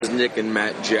Nick and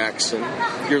Matt Jackson.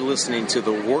 You're listening to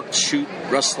the Work Shoot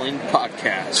Wrestling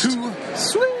Podcast. Too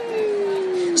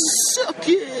sweet! Suck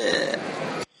it!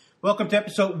 Welcome to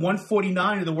episode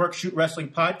 149 of the Work Shoot Wrestling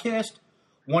Podcast.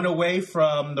 One away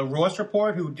from the Ross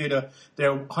Report, who did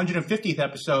their 150th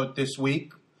episode this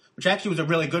week, which actually was a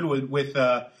really good one with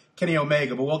Kenny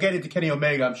Omega. But we'll get into Kenny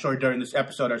Omega, I'm sure, during this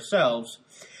episode ourselves.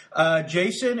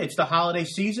 Jason, it's the holiday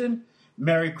season.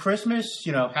 Merry Christmas,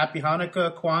 Happy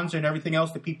Hanukkah, Kwanzaa, and everything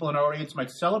else that people in our audience might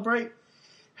celebrate.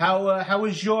 How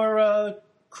was your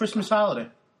Christmas holiday?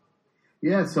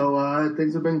 Yeah, so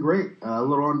things have been great. A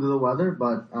little under the weather,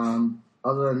 but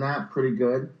other than that, pretty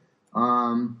good.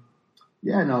 A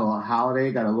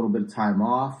holiday, got a little bit of time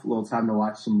off, a little time to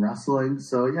watch some wrestling.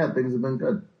 So, yeah, things have been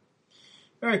good.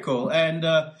 Very cool. And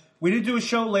we did do a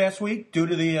show last week due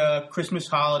to the Christmas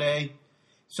holiday.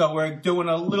 So we're doing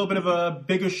a little bit of a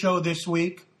bigger show this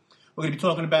week. We're going to be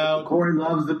talking about... Corey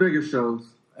loves the bigger shows.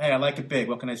 Hey, I like it big.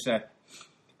 What can I say?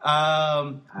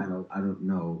 I don't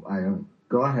know.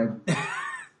 Go ahead.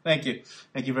 Thank you.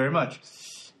 Thank you very much.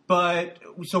 But,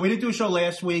 so we did do a show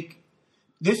last week.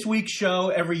 This week's show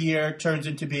every year turns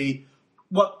into be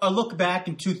a look back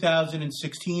in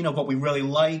 2016 of what we really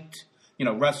liked.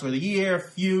 Wrestler of the Year,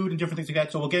 feud, and different things like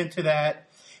that. So we'll get into that.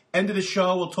 End of the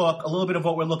show, we'll talk a little bit of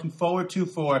what we're looking forward to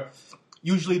for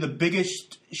usually the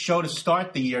biggest show to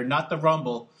start the year, not the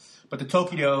Rumble, but the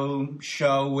Tokyo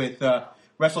show with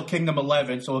Wrestle Kingdom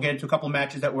 11. So we'll get into a couple of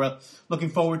matches that we're looking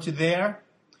forward to there.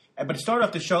 But to start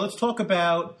off the show, let's talk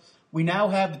about, we now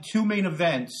have the two main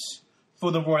events for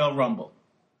the Royal Rumble.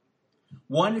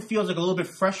 One feels like a little bit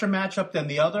fresher matchup than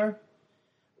the other.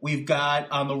 We've got,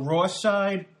 on the Raw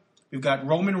side, we've got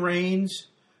Roman Reigns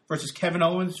versus Kevin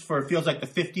Owens for it feels like the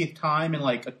 50th time in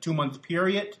like a 2-month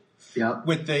period. Yep.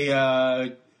 With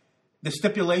the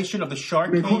stipulation of the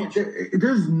shark cage.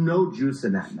 There's no juice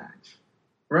in that match,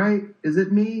 right? Is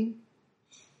it me?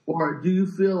 Or do you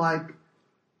feel like...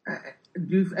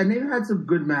 and they've had some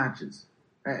good matches.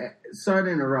 Sorry to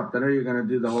interrupt. I know you're going to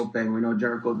do the whole thing. We know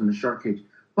Jericho's in the shark cage.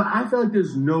 But I feel like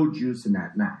there's no juice in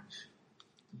that match.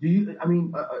 Do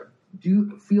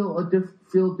you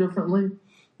feel differently?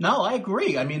 No, I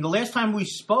agree. I mean, the last time we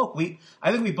spoke,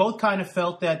 I think we both kind of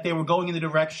felt that they were going in the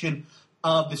direction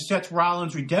of the Seth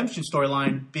Rollins redemption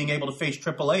storyline being able to face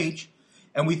Triple H,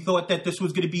 and we thought that this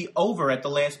was going to be over at the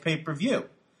last pay-per-view.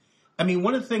 I mean,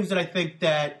 one of the things that I think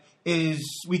that is,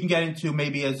 we can get into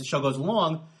maybe as the show goes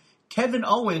along, Kevin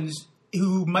Owens,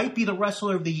 who might be the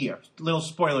Wrestler of the Year. Little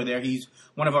spoiler there, he's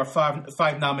one of our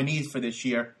five nominees for this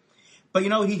year. But,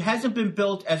 he hasn't been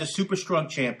built as a super strong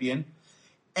champion.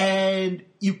 And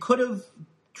you could have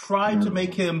tried to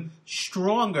make him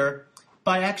stronger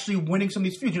by actually winning some of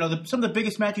these feuds. Some of the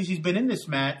biggest matches he's been in this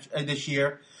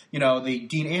year, the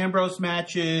Dean Ambrose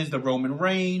matches, the Roman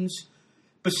Reigns.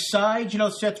 Besides,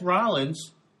 Seth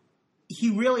Rollins, he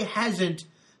really hasn't,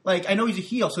 I know he's a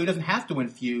heel, so he doesn't have to win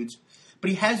feuds, but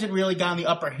he hasn't really gotten the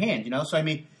upper hand, So, I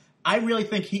mean, I really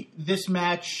think this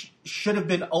match should have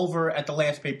been over at the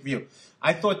last pay-per-view.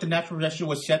 I thought the natural progression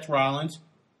was Seth Rollins,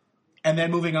 and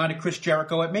then moving on to Chris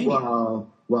Jericho at Mania.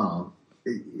 Well,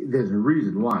 there's a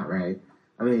reason why, right?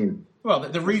 I mean... Well,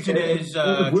 the reason is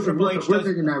Triple H We're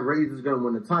thinking that Reigns is going to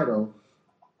win the title,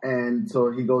 and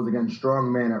so he goes against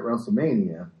Strongman at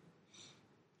WrestleMania.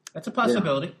 That's a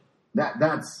possibility. Yeah.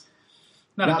 That's...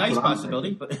 Not a nice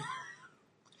possibility, but...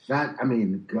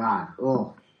 God.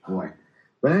 Oh, boy.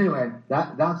 But anyway,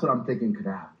 that's what I'm thinking could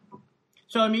happen.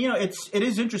 So, I mean, it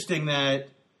is interesting that...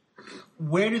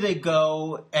 Where do they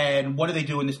go, and what do they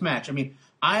do in this match? I mean,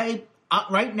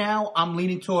 right now I'm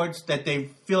leaning towards that they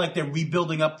feel like they're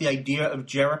rebuilding up the idea of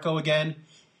Jericho again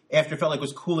after it felt like it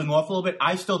was cooling off a little bit.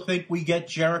 I still think we get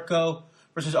Jericho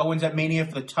versus Owens at Mania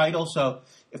for the title. So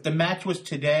if the match was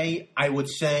today, I would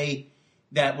say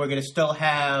that we're going to still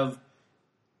have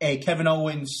a Kevin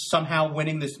Owens somehow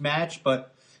winning this match,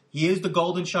 but he is the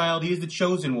golden child. He is the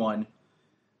chosen one.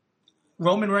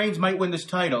 Roman Reigns might win this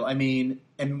title. I mean,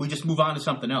 and we just move on to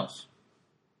something else.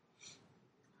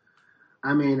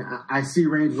 I mean, I see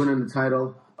Reigns winning the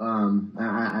title.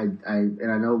 I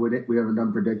know we haven't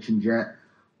done predictions yet,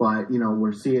 but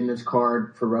we're seeing this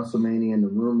card for WrestleMania and the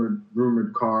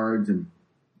rumored cards and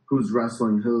who's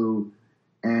wrestling who,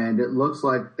 and it looks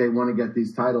like they want to get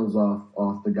these titles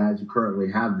off the guys who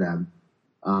currently have them,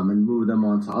 and move them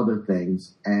on to other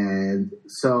things. And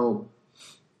so,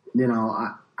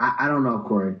 I don't know,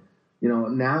 Corey.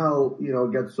 Now,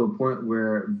 it gets to a point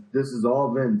where this is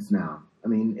all Vince now. I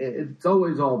mean, it's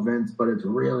always all Vince, but it's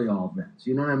really all Vince.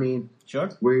 You know what I mean? Sure.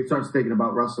 Where he starts thinking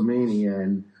about WrestleMania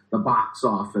and the box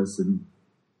office and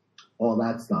all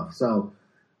that stuff. So,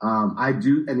 I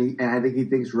do, and I think he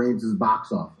thinks Reigns is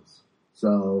box office.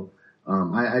 So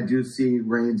I do see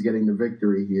Reigns getting the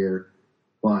victory here.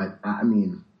 But, I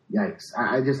mean, yikes.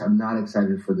 I'm not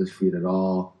excited for this feud at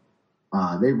all.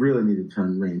 They really need to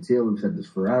turn Reigns heel. We've said this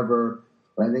forever.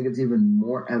 But I think it's even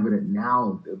more evident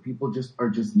now that people are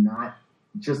just not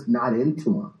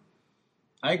into him.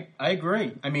 I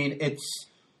agree. I mean, it's,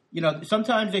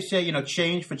 sometimes they say,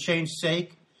 change for change's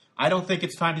sake. I don't think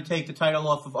it's time to take the title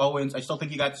off of Owens. I still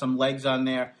think you got some legs on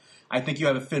there. I think you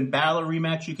have a Finn Balor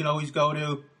rematch you can always go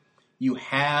to. You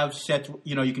have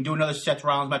you can do another Seth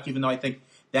Rollins match, even though I think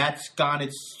that's gone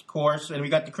its course. And we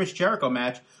got the Chris Jericho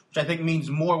match, which I think means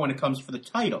more when it comes for the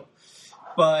title.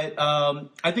 But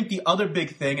I think the other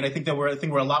big thing, and I think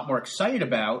we're a lot more excited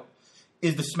about,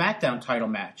 is the SmackDown title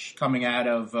match coming out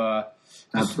of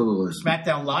Absolutely.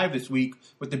 SmackDown Live this week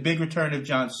with the big return of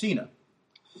John Cena.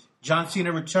 John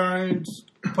Cena returns,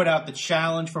 put out the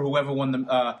challenge for whoever won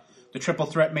the Triple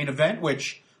Threat main event,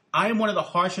 which I am one of the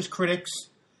harshest critics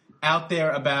out there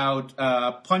about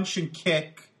Punch and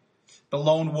Kick, the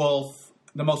Lone Wolf,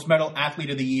 the most metal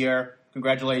athlete of the year.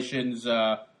 Congratulations.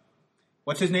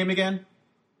 What's his name again?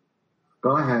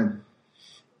 Go ahead.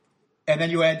 And then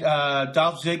you had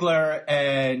Dolph Ziggler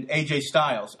and AJ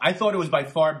Styles. I thought it was by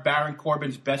far Baron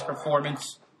Corbin's best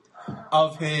performance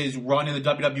of his run in the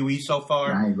WWE so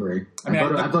far. I agree. I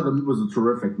thought it was a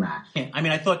terrific match. I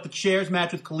mean, I thought the chairs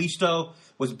match with Kalisto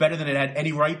was better than it had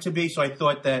any right to be, so I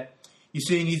thought that you're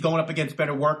seeing he's going up against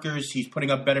better workers, he's putting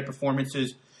up better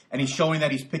performances, and he's showing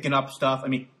that he's picking up stuff. I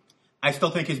mean, I still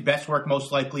think his best work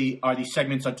most likely are these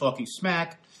segments on Talking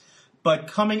Smack. But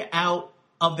coming out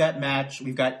of that match,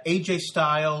 we've got AJ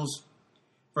Styles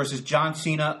versus John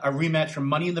Cena, a rematch from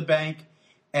Money in the Bank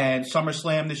and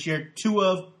SummerSlam this year. Two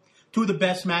of the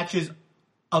best matches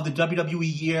of the WWE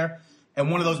year,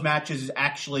 and one of those matches is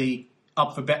actually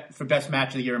up for best match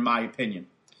of the year, in my opinion.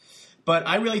 But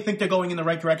I really think they're going in the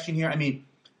right direction here. I mean,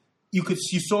 you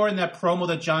saw in that promo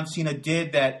that John Cena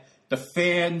did that the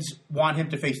fans want him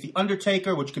to face The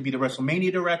Undertaker, which could be the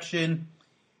WrestleMania direction.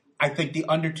 I think The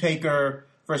Undertaker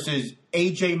versus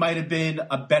AJ might have been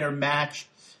a better match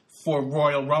for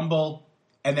Royal Rumble,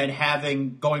 and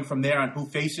then going from there on who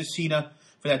faces Cena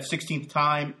for that 16th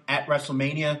time at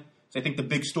WrestleMania. So I think the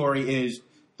big story is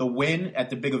the win at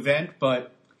the big event,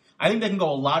 but I think they can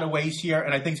go a lot of ways here,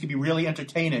 and I think it's going to be really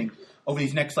entertaining over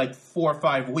these next 4 or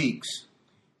 5 weeks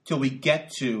till we get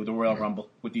to the Royal Rumble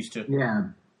with these two. Yeah.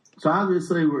 So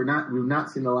obviously we've not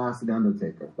seen the last of The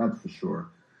Undertaker, that's for sure.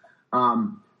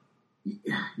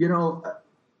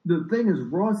 The thing is,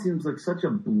 Raw seems like such a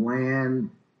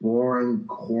bland, boring,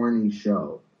 corny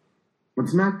show. But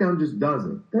SmackDown just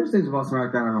doesn't. There's things about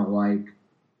SmackDown I don't like,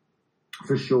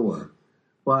 for sure.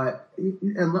 But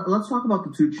let's talk about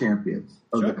the two champions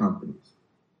of the companies.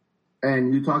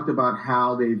 And you talked about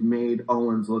how they've made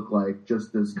Owens look like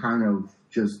just this kind of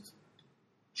just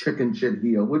chicken shit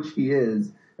heel, which he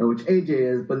is, and which AJ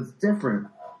is, but it's different.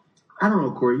 I don't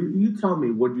know, Corey. You tell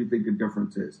me what you think the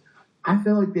difference is. I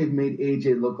feel like they've made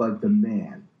AJ look like the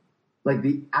man, like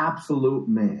the absolute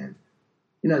man.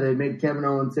 They made Kevin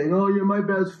Owens saying, "Oh, you're my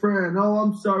best friend. Oh,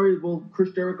 I'm sorry. Well,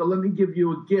 Chris Jericho, let me give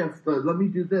you a gift. Let me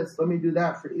do this. Let me do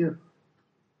that for you."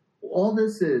 All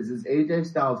this is AJ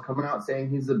Styles coming out saying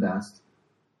he's the best.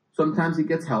 Sometimes he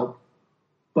gets help,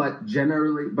 but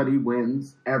he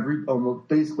wins almost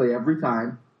basically every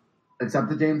time, except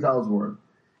to James Ellsworth.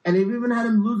 And they've even had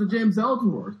him lose to James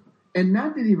Ellsworth, and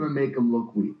that didn't even make him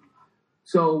look weak.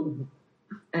 So,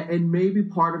 and maybe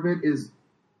part of it is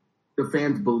the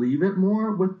fans believe it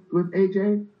more with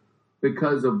AJ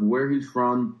because of where he's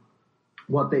from,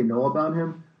 what they know about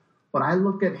him. But I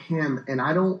look at him and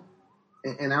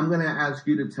I'm going to ask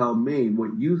you to tell me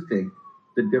what you think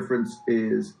the difference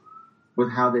is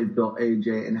with how they built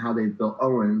AJ and how they built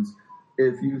Owens.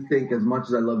 If you think, as much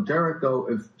as I love Jericho,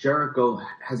 if Jericho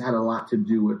has had a lot to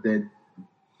do with it,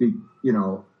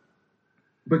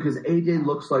 because AJ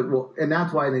looks like, and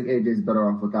that's why I think AJ's better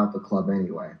off without the club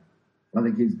anyway. I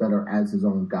think he's better as his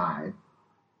own guy.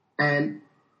 And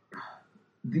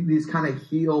these kind of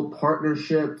heel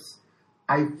partnerships,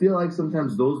 I feel like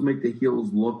sometimes those make the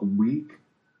heels look weak.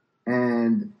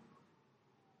 And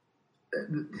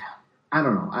I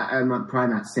don't know. I'm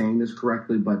probably not saying this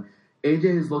correctly, but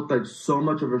AJ has looked like so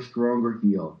much of a stronger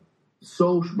heel.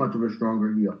 So much of a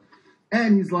stronger heel.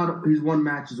 And he's won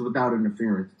matches without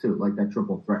interference, too, like that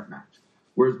triple threat match.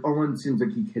 Whereas Owen seems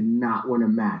like he cannot win a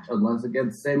match unless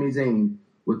against Sami Zayn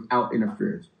without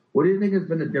interference. What do you think has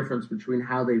been the difference between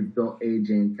how they've built AJ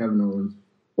and Kevin Owens,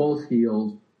 both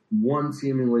heels, one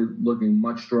seemingly looking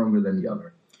much stronger than the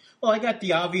other? Well, I got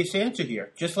the obvious answer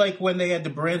here. Just like when they had the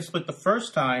brand split the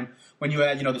first time when you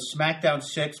had, the SmackDown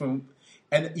 6,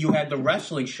 and you had the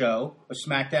wrestling show, a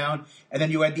SmackDown, and then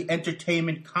you had the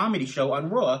entertainment comedy show on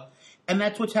Raw, and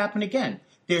that's what's happened again.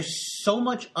 There's so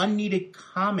much unneeded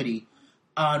comedy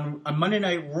on Monday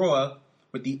Night Raw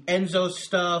with the Enzo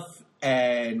stuff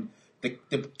and the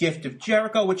gift of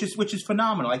Jericho, which is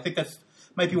phenomenal. I think that's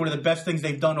might be one of the best things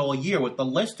they've done all year with the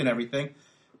list and everything.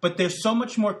 But there's so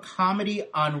much more comedy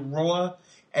on Raw,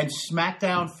 and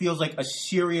SmackDown feels like a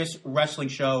serious wrestling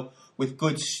show with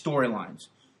good storylines.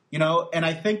 And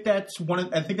I think that's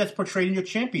portrayed in your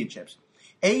championships.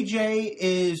 AJ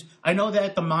is, I know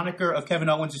that the moniker of Kevin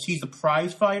Owens is he's the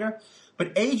prize fighter,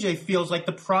 but AJ feels like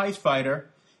the prize fighter,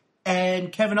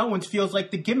 and Kevin Owens feels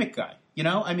like the gimmick guy.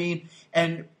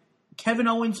 And Kevin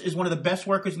Owens is one of the best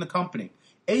workers in the company.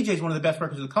 AJ is one of the best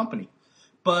workers in the company.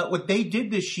 But what they did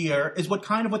this year is what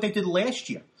they did last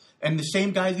year. And the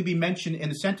same guy to be mentioned in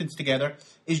the sentence together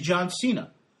is John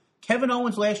Cena. Kevin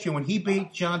Owens last year, when he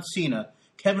beat John Cena,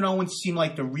 Kevin Owens seemed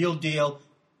like the real deal,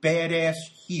 badass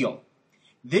heel.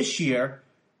 This year,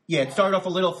 it started off a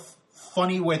little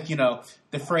funny with,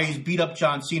 the phrase beat up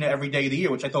John Cena every day of the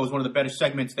year, which I thought was one of the better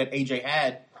segments that AJ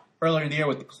had earlier in the year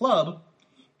with the club.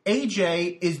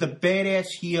 AJ is the badass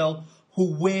heel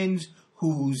who wins,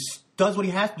 who does what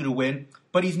he has to do to win,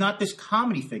 but he's not this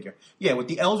comedy figure. Yeah, with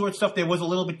the Ellsworth stuff, there was a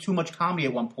little bit too much comedy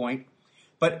at one point,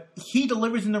 but he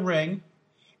delivers in the ring,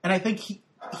 and I think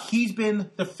he's been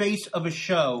the face of a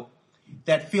show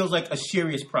that feels like a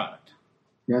serious product.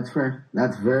 That's fair.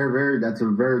 That's that's a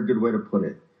very good way to put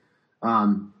it.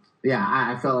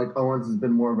 I felt like Owens has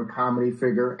been more of a comedy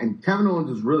figure, and Kevin Owens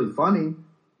is really funny,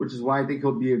 which is why I think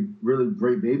he'll be a really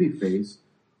great babyface.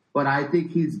 But I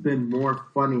think he's been more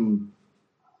funny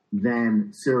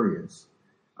than serious.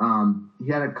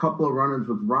 He had a couple of run-ins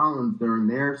with Rollins during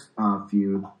their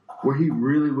feud where he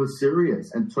really was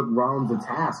serious and took Rollins to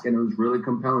task, and it was really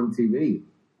compelling TV.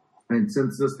 And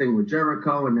since this thing with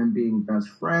Jericho and then being best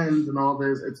friends and all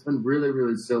this, it's been really,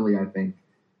 really silly, I think.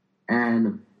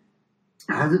 And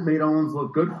hasn't made Owens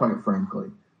look good, quite frankly.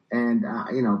 And,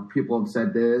 people have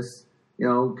said this.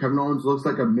 Kevin Owens looks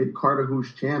like a mid-Carter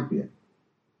who's champion.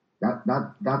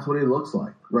 That's what he looks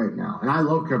like right now. And I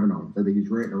love Kevin Owens. I think he's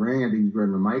great in the ring. I think he's great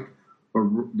in the mic. But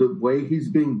the way he's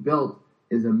being built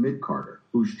is a mid-Carter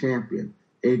who's champion.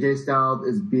 AJ Styles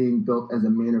is being built as a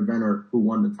main eventer who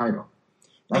won the title.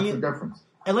 That's the difference.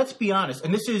 And let's be honest,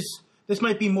 and this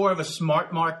might be more of a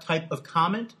smart mark type of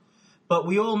comment, but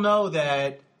we all know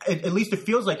that, at least it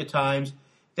feels like at times,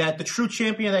 that the true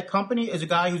champion of that company is a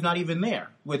guy who's not even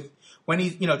there when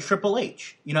he's, Triple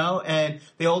H, and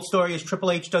the old story is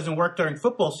Triple H doesn't work during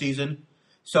football season,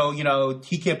 so,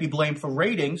 he can't be blamed for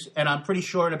ratings, and I'm pretty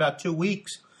sure in about 2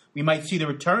 weeks we might see the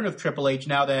return of Triple H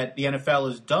now that the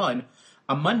NFL is done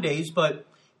on Mondays, but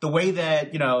the way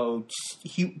that,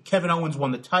 Kevin Owens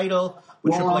won the title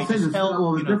with Triple H's help.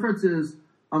 Well, the difference is,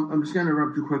 I'm just going to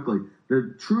interrupt you quickly.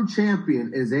 The true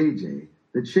champion is AJ.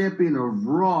 The champion of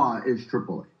Raw is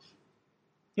Triple H.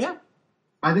 Yeah.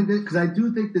 I think that, because I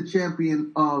do think the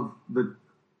champion of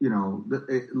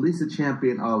at least the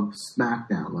champion of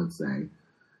SmackDown, let's say,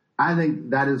 I think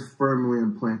that is firmly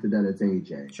implanted that it's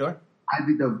AJ. Sure. I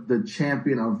think the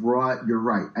champion of Raw, you're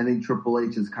right. I think Triple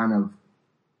H is kind of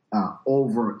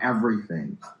over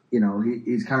everything.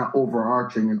 He's kind of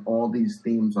overarching in all these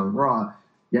themes on Raw,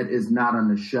 yet is not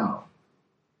on the show.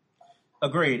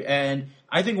 Agreed. And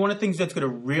I think one of the things that's going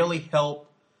to really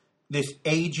help this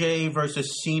AJ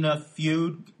versus Cena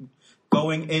feud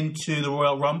going into the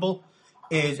Royal Rumble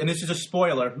is, and this is a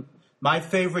spoiler, my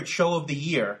favorite show of the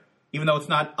year, even though it's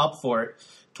not up for it,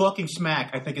 Talking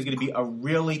Smack, I think is going to be a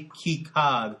really key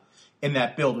cog in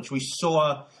that build, which we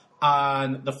saw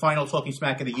on the final Talking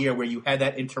Smack of the year where you had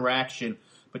that interaction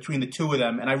between the two of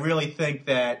them. And I really think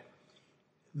that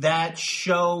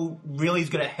show really is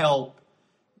going to help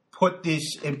put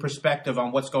this in perspective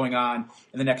on what's going on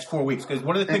in the next 4 weeks. Because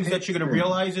one of the things that you're going to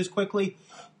realize is quickly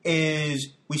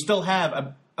is we still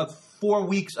have a 4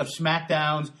 weeks of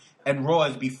SmackDowns and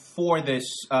Raws before this,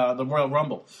 the Royal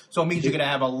Rumble. So it means you're going to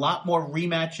have a lot more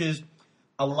rematches,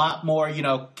 a lot more,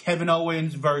 Kevin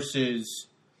Owens versus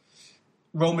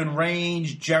Roman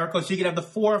Reigns, Jericho. So you can have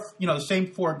the same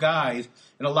four guys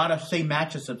and a lot of same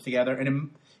matches together.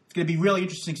 And it's going to be really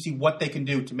interesting to see what they can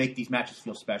do to make these matches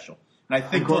feel special. And I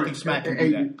think Talking Smack can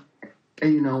do that.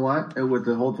 And you know what? With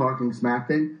the whole Talking Smack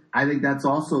thing, I think that's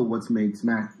also what's made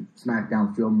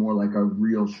SmackDown feel more like a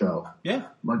real show. Yeah.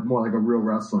 More like a real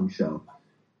wrestling show.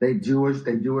 They do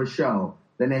a show.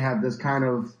 Then they have this kind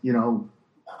of,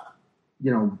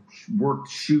 work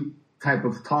shoot type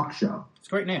of talk show. It's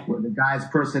a great name. Where the guys'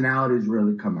 personalities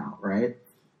really come out, right?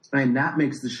 And that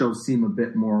makes the show seem a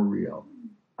bit more real.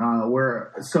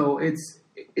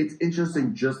 It's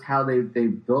interesting just how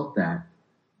they've built that.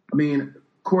 I mean,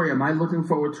 Corey, am I looking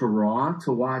forward to Raw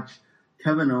to watch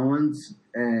Kevin Owens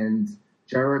and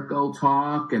Jericho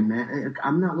talk? And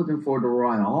I'm not looking forward to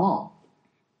Raw at all.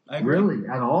 Really,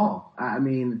 at all. I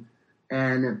mean,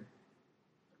 and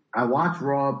I watch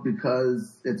Raw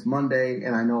because it's Monday,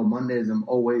 and I know Mondays I'm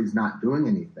always not doing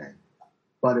anything.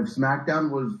 But if SmackDown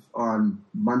was on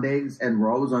Mondays and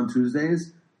Raw was on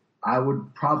Tuesdays, I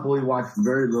would probably watch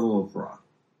very little of Raw.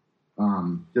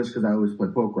 Just because I always play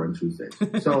poker on Tuesdays.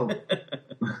 So,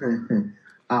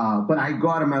 but I go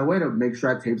out of my way to make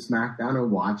sure I tape SmackDown and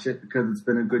watch it because it's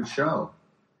been a good show.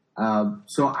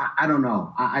 So I don't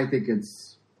know. I think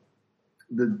it's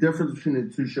the difference between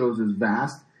the two shows is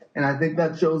vast. And I think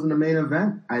that shows in the main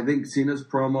event. I think Cena's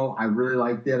promo, I really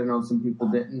liked it. I know some people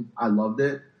didn't. I loved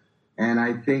it. And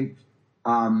I think,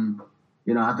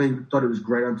 thought it was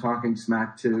great on Talking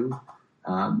Smack too.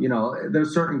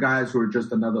 There's certain guys who are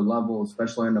just another level,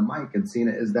 especially on the mic, and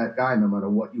Cena is that guy no matter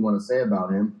what you want to say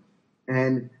about him.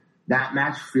 And that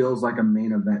match feels like a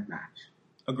main event match.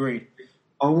 Agreed.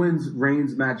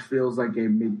 Owens-Reigns match feels like a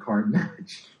mid-card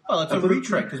match. Well, it's a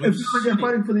retread. It's like they're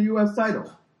fighting for the U.S.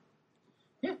 title.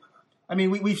 Yeah. I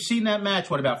mean, we've seen that match,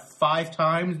 about 5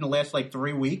 times in the last,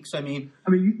 3 weeks? I mean,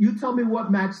 you tell me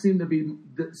what match seemed to be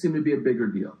a bigger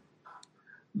deal.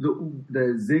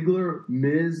 The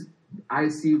Ziggler-Miz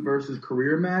IC versus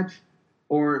career match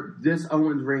or this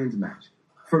Owens-Reigns match?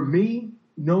 For me,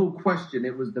 no question,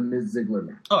 it was the Miz-Ziggler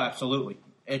match. Oh, absolutely.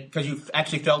 Because you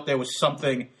actually felt there was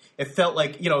something. It felt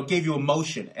like, it gave you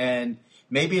emotion. And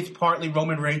maybe it's partly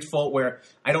Roman Reigns' fault where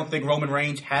I don't think Roman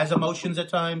Reigns has emotions at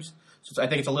times. So I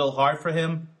think it's a little hard for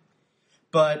him.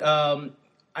 But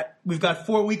we've got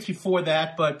 4 weeks before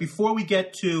that. But before we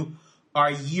get to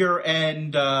our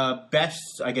year-end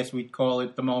bests, I guess we'd call it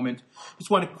at the moment, just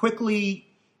want to quickly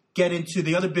get into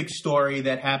the other big story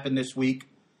that happened this week.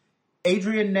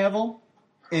 Adrian Neville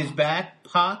is back,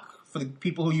 Pac, for the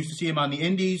people who used to see him on the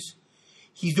Indies.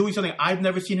 He's doing something I've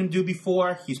never seen him do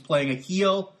before. He's playing a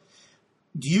heel.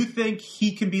 Do you think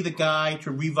he can be the guy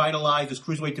to revitalize this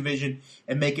cruiserweight division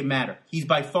and make it matter? He's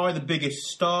by far the biggest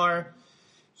star.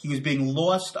 He was being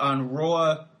lost on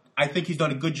Raw. I think he's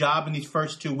done a good job in these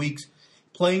first 2 weeks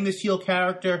playing this heel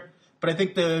character. But I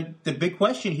think the big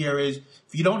question here is,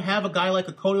 if you don't have a guy like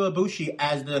Kota Ibushi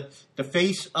as the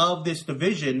face of this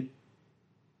division,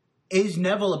 is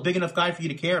Neville a big enough guy for you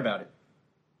to care about it?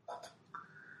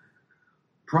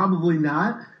 Probably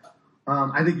not.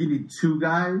 I think you need 2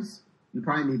 guys. You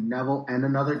probably need Neville and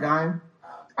another guy.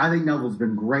 I think Neville's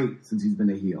been great since he's been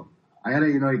a heel. I didn't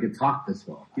even know he could talk this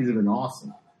well. He's been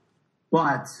awesome.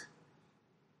 But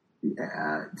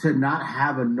to not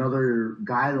have another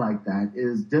guy like that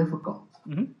is difficult.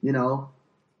 Mm-hmm.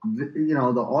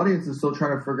 The audience is still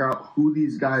trying to figure out who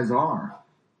these guys are.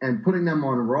 And putting them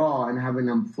on Raw and having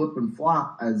them flip and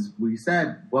flop, as we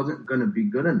said, wasn't going to be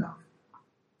good enough.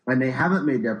 And they haven't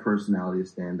made their personality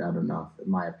stand out enough, in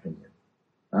my opinion.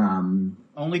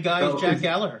 Only guy is Jack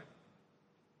Gallagher.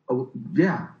 Oh,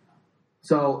 yeah.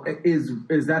 So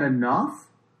is that enough?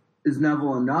 Is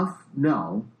Neville enough?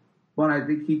 No. But I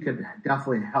think he could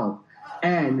definitely help.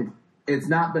 And it's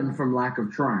not been from lack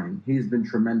of trying. He's been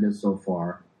tremendous so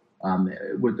far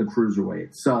with the cruiserweight.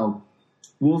 So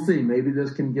we'll see. Maybe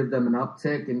this can give them an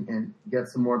uptick and get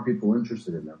some more people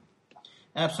interested in them.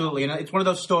 Absolutely. And it's one of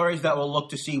those stories that we'll look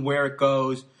to see where it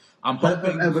goes. I'm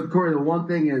hoping. But Corey, the one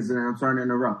thing is, and I'm sorry to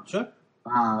interrupt. Sure.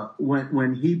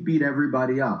 When he beat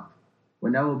everybody up,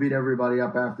 when Neville beat everybody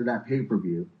up after that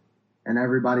pay-per-view, and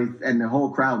the whole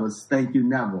crowd was, "Thank you,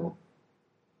 Neville."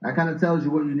 That kind of tells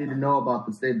you what you need to know about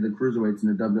the state of the cruiserweights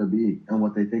in the WWE and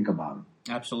what they think about him.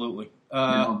 Absolutely.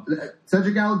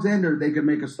 Cedric Alexander, they could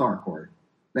make a star, Corey.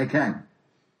 They can.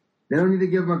 They don't need to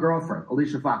give him a girlfriend,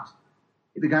 Alicia Fox.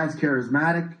 The guy's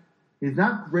charismatic. He's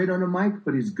not great on the mic,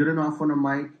 but he's good enough on the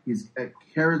mic. He's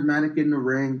charismatic in the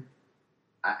ring.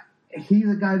 He's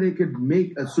a guy they could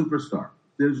make a superstar.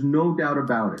 There's no doubt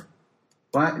about it.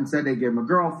 But instead they gave him a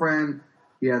girlfriend.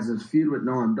 He has this feud with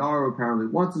Noam Dar, who apparently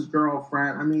wants his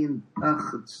girlfriend. I mean,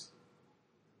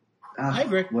 I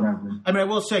agree. Whatever. I mean, I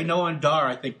will say Noam Dar,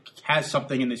 I think, has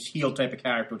something in this heel type of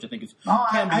character, which I think is.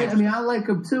 I mean, I like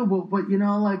him too, but what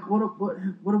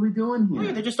are we doing here? Oh,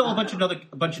 yeah, they're just all a bunch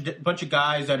of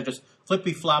guys that are just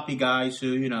flippy floppy guys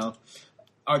who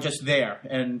are just there,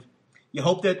 and you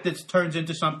hope that this turns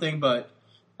into something. But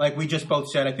like we just both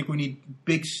said, I think we need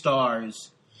big stars,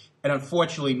 and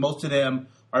unfortunately, most of them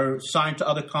are signed to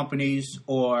other companies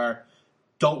or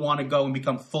don't want to go and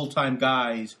become full-time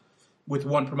guys with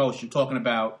one promotion. Talking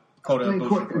about Kota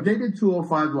Ibushi. They did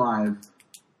 205 Live,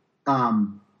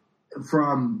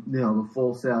 from the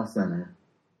Full Sail Center.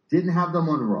 Didn't have them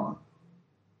on Raw.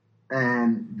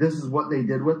 And this is what they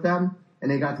did with them. And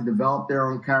they got to develop their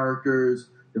own characters,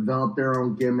 develop their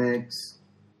own gimmicks,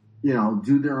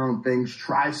 do their own things,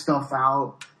 try stuff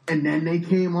out. And then they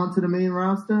came onto the main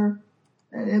roster.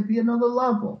 It'd be another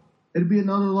level.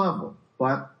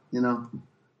 But,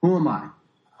 who am I?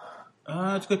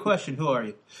 That's a good question. Who are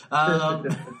you?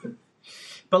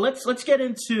 But let's get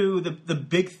into the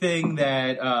big thing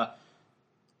that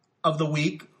of the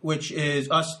week, which is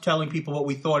us telling people what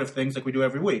we thought of things like we do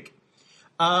every week.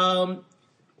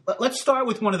 Let's start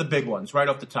with one of the big ones right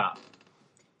off the top.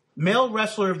 Male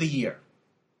Wrestler of the Year.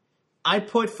 I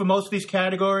put for most of these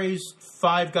categories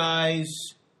 5 guys,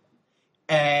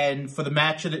 and for the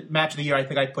match of the year, I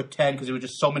think I put 10 because there was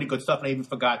just so many good stuff, and I even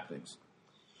forgot things.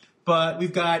 But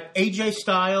we've got AJ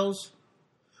Styles,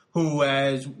 who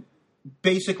has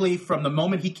basically, from the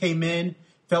moment he came in,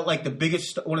 felt like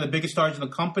one of the biggest stars in the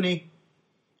company.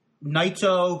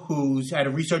 Naito, who's had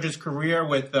a resurgence career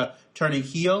with turning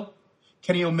heel.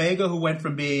 Kenny Omega, who went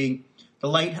from being a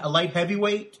light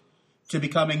heavyweight to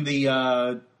becoming the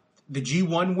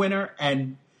G1 winner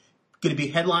and going to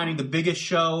be headlining the biggest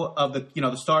show of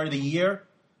the start of the year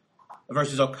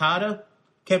versus Okada.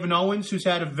 Kevin Owens, who's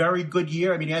had a very good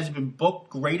year. I mean, he hasn't been booked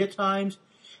great at times.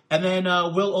 And then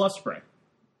Will Ospreay.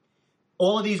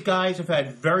 All of these guys have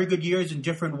had very good years in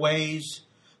different ways.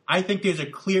 I think there's a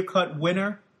clear-cut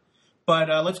winner. But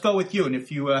let's go with you. And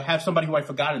if you have somebody who I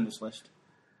forgot in this list.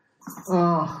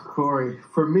 Oh, Corey.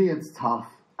 For me, it's tough.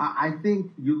 I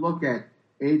think you look at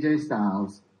AJ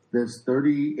Styles, this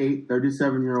 38,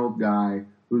 37-year-old guy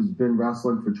who's been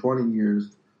wrestling for 20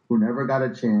 years, who never got a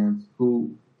chance, who's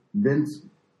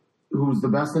the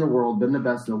best in the world, been the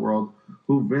best in the world,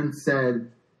 who Vince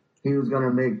said he was going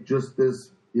to make just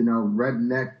this,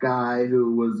 redneck guy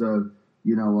who was a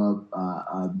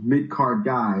mid-card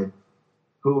guy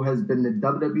who has been the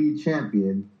WWE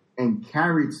champion and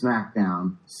carried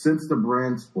SmackDown since the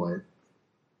brand split.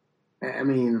 I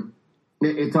mean,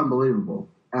 it's unbelievable.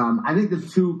 I think the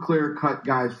 2 clear-cut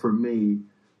guys for me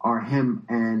are him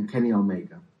and Kenny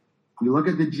Omega. You look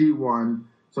at the G1.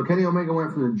 So Kenny Omega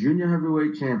went from the junior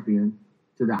heavyweight champion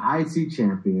to the IC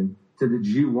champion to the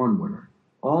G1 winner,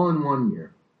 all in 1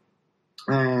 year.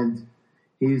 And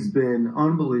he's been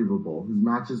unbelievable. His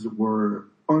matches were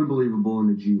unbelievable in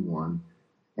the G1.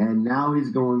 And now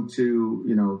he's going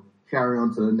to, carry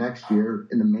on to the next year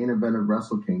in the main event of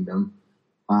Wrestle Kingdom.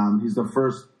 He's the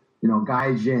first,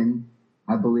 Gaijin,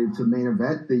 I believe, to main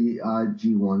event the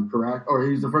G1, correct? Or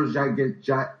he's the first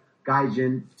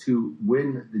Gaijin to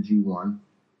win the G1.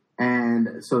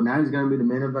 And so now he's going to be the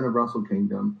main event of Wrestle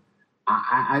Kingdom.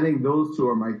 I think those 2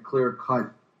 are my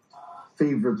clear-cut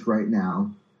favorites right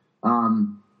now.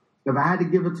 If I had to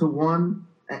give it to one,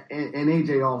 and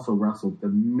AJ also wrestled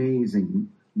amazing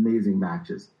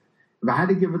matches. If I had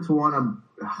to give it to one,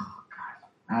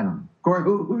 I don't know. Corey,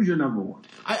 who's your number one?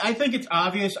 I think it's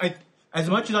obvious. As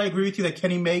much as I agree with you that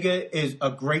Kenny Omega is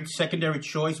a great secondary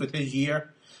choice with his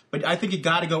year, but I think you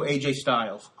got to go AJ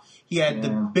Styles. He had the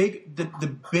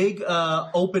big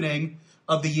opening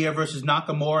of the year versus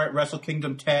Nakamura at Wrestle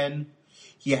Kingdom 10.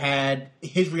 You had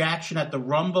his reaction at the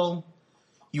Rumble.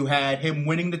 You had him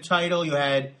winning the title. You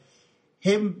had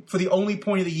him for the only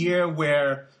point of the year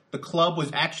where the club was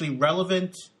actually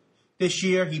relevant this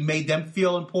year. He made them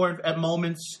feel important at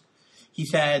moments.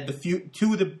 He's had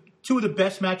two of the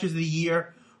best matches of the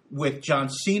year with John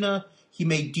Cena. He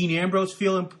made Dean Ambrose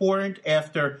feel important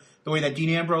after the way that Dean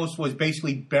Ambrose was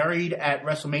basically buried at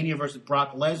WrestleMania versus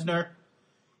Brock Lesnar.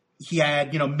 He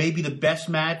had, maybe the best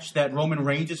match that Roman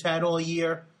Reigns has had all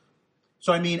year.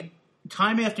 So, I mean,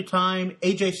 time after time,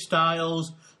 AJ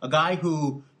Styles, a guy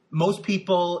who most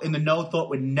people in the know thought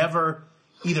would never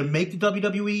either make the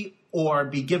WWE or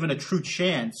be given a true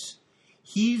chance.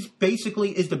 He's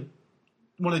basically is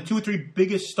one of the 2 or 3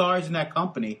 biggest stars in that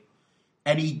company,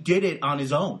 and he did it on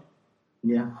his own.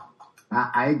 Yeah,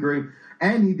 I agree.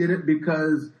 And he did it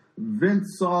because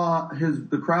Vince saw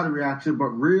the crowd reaction, but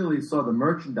really saw the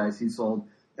merchandise he sold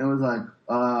and was like,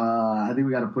 I think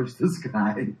we got to push this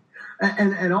guy.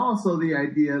 And also the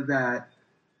idea that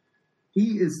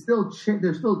he is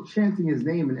they're still chanting his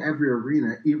name in every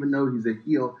arena, even though he's a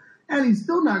heel. And he's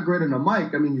still not great on the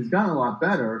mic. I mean, he's gotten a lot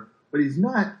better, but he's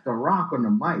not The Rock on the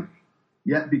mic.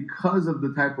 Yet because of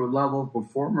the type of level of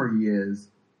performer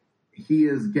he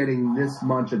is getting this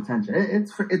much attention.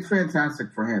 It's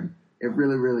fantastic for him. It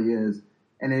really, really is.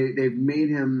 And they've made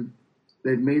him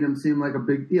seem like a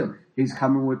big deal. He's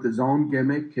coming with his own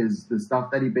gimmick, the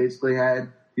stuff that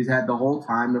he's had the whole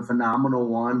time, the phenomenal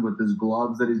one with his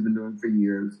gloves that he's been doing for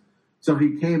years. So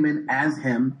he came in as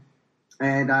him,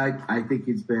 and I think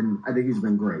he's been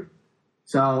great.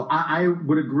 So I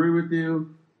would agree with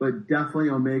you, but definitely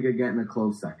Omega getting a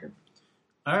close second.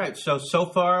 All right, so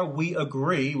far we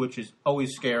agree, which is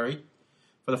always scary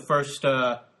for the first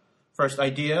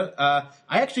idea.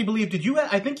 I actually believe.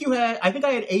 I think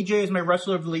I had AJ as my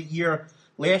wrestler of the year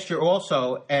last year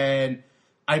also, and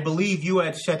I believe you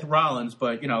had Seth Rollins,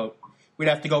 but we'd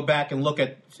have to go back and look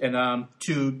at, and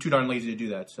too darn lazy to do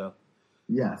that. So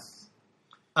yes.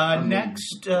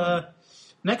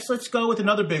 Next, let's go with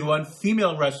another big one,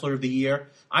 female wrestler of the year.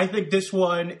 I think this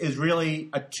one is really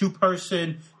a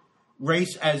two-person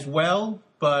race as well,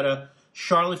 but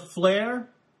Charlotte Flair,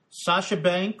 Sasha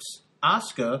Banks,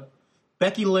 Asuka,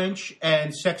 Becky Lynch,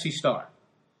 and Sexy Star.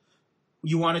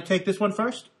 You want to take this one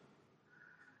first?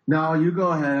 No, you go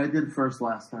ahead. I did first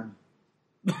last time.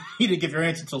 You didn't give your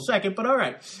answer until second, but all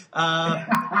right.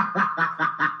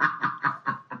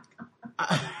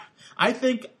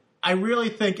 I really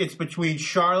think it's between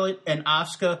Charlotte and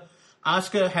Asuka.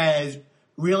 Asuka has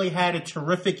really had a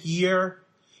terrific year.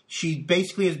 She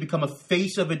basically has become a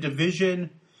face of a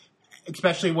division,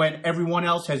 especially when everyone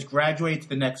else has graduated to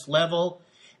the next level.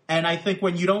 And I think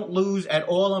when you don't lose at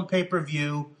all on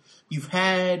pay-per-view, you've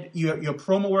had your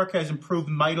promo work has improved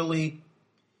mightily.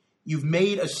 You've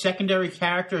made a secondary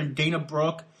character in Dana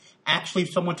Brooke actually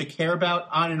someone to care about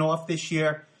on and off this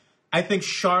year. I think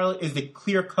Charlotte is the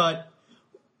clear-cut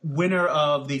winner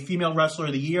of the Female Wrestler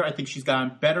of the Year. I think she's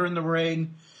gotten better in the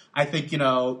ring. I think,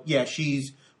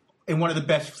 she's in one of the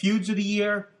best feuds of the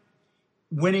year,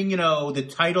 winning, the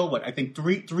title, I think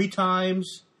three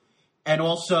times, and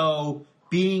also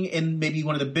being in maybe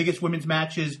one of the biggest women's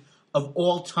matches of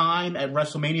all time at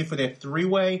WrestleMania for their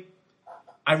three-way.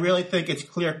 I really think it's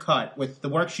clear-cut with the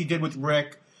work she did with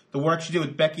Rick, the work she did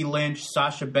with Becky Lynch,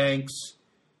 Sasha Banks,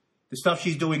 the stuff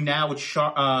she's doing now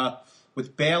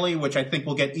with Bayley, which I think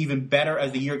will get even better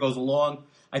as the year goes along.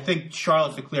 I think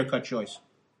Charlotte's the clear-cut choice.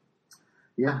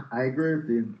 Yeah, I agree with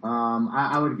you.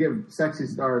 I would give Sexy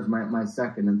Star as my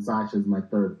second and Sasha as my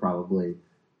third probably.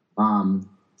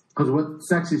 Because what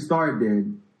Sexy Star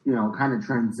did, kind of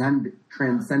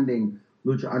transcending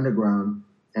Lucha Underground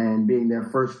and being their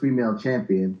first female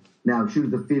champion. Now, she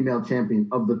was the female champion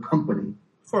of the company.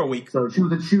 For a week. So she was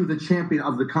the champion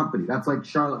of the company. That's like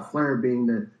Charlotte Flair being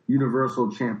the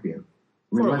Universal Champion.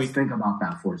 Let's think about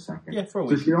that for a second. Yeah, for a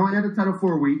week. So she only had the title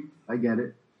for a week. I get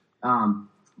it.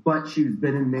 But she's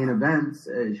been in main events.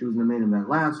 She was in the main event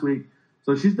last week.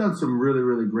 So she's done some really,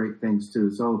 really great things, too.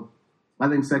 So I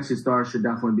think Sexy Star should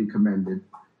definitely be commended.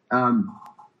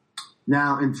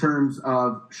 Now, in terms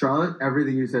of Charlotte,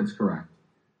 everything you said is correct.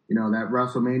 That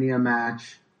WrestleMania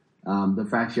match, the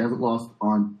fact she hasn't lost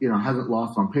on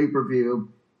pay-per-view.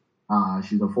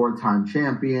 She's a 4-time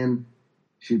champion.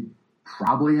 She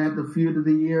probably had the feud of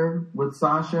the year with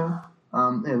Sasha,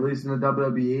 at least in the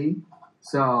WWE.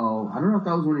 So I don't know if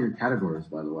that was one of your categories,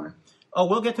 by the way. Oh,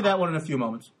 we'll get to that one in a few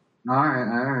moments. All right.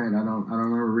 I don't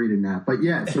remember reading that, but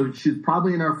yeah. So she's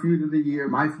probably in our feud of the year,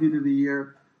 my feud of the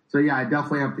year. So yeah, I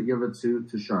definitely have to give it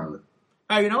to Charlotte.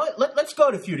 All right, you know what? Let's go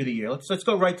to feud of the year. Let's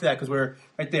go right to that because we're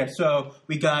right there. So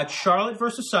we got Charlotte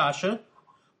versus Sasha,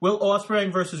 Will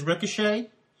Ospreay versus Ricochet,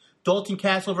 Dalton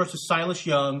Castle versus Silas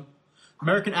Young,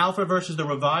 American Alpha versus The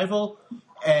Revival,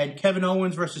 and Kevin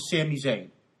Owens versus Sami Zayn.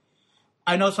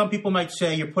 I know some people might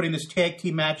say you're putting this tag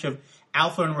team match of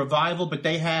Alpha and Revival, but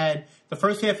they had the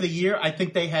first half of the year. I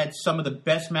think they had some of the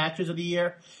best matches of the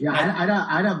year. Yeah,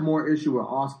 I'd have more issue with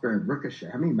Ospreay and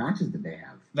Ricochet. How many matches did they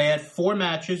have? They had 4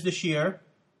 matches this year,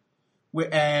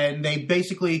 and they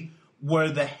basically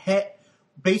were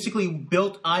basically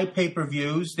built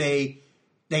pay-per-views. They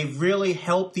really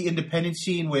helped the independent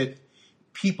scene with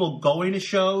people going to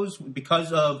shows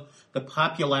because of the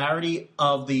popularity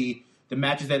of the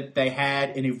matches that they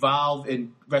had in Evolve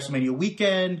in WrestleMania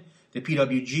weekend, the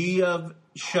PWG of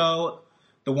show,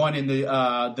 the one in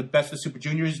the Best of Super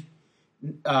Juniors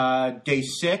Day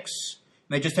 6.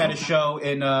 And they just had a show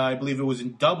in, I believe it was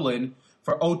in Dublin,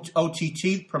 for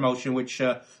OTT promotion, which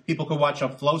people could watch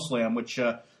on FlowSlam, which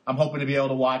I'm hoping to be able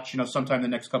to watch, sometime in the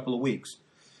next couple of weeks.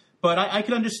 But I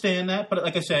can understand that. But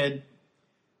like I said,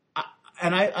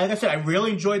 I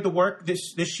really enjoyed the work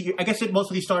this year. I guess it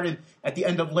mostly started at the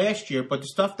end of last year, but the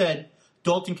stuff that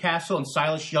Dalton Castle and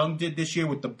Silas Young did this year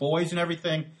with the boys and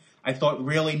everything, I thought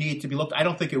really needed to be looked. I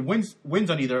don't think it wins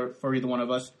on either one of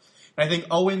us. And I think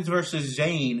Owens versus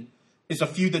Zayn is a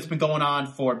feud that's been going on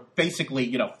for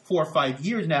basically 4 or 5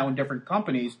 years now in different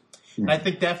companies. Yeah. And I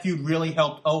think that feud really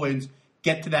helped Owens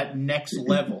get to that next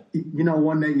level.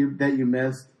 One that you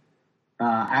missed,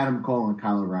 Adam Cole and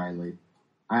Kyle O'Reilly.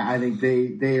 I think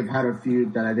they have had a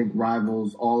feud that I think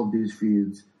rivals all of these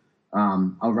feuds.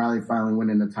 O'Reilly finally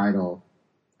winning the title.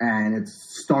 And it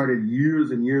started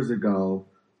years and years ago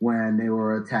when they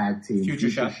were a tag team. Future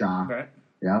Shock. Right.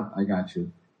 Yeah, I got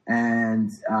you.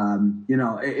 And,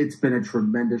 it's been a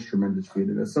tremendous, tremendous feud.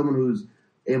 And as someone who's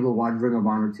able to watch Ring of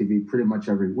Honor TV pretty much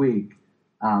every week,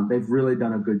 they've really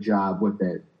done a good job with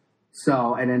it.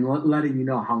 So, and then letting you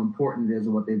know how important it is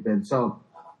and what they've been. So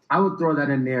I would throw that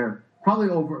in there. Probably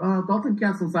over Dalton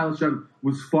Castle and Silas Young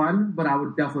was fun, but I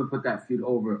would definitely put that feud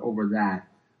over that,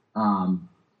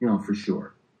 for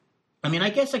sure. I mean,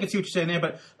 I guess I can see what you're saying there,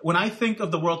 but when I think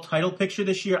of the world title picture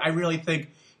this year, I really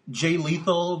think Jay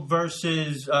Lethal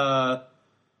versus Adam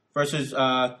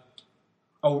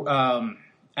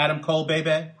Cole,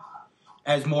 baby,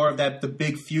 as more of the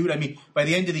big feud. I mean, by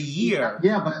the end of the year,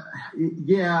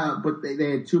 but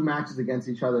they had 2 matches against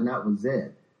each other, and that was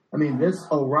it. I mean, this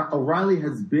O'Reilly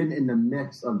has been in the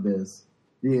mix of this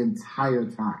the entire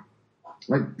time,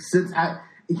 like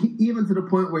even to the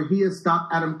point where he has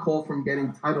stopped Adam Cole from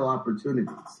getting title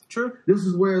opportunities. Sure. This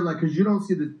is where, because you don't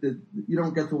see you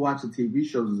don't get to watch the TV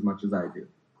shows as much as I do.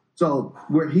 So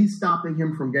where he's stopping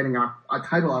him from getting a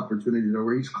title opportunities, or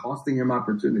where he's costing him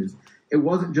opportunities, it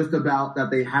wasn't just about that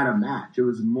they had a match. It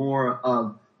was more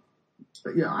of,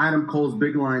 Adam Cole's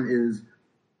big line is,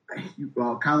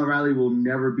 Kyle O'Reilly will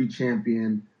never be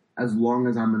champion as long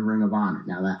as I'm in Ring of Honor.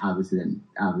 Now that obviously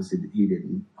he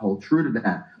didn't hold true to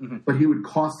that, but he would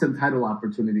cost him title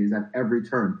opportunities at every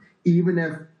turn, even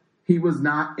if he was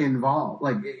not involved,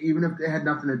 even if it had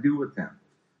nothing to do with him.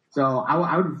 So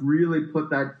I would really put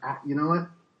that. You know what?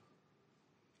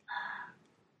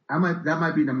 That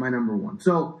might be my number one.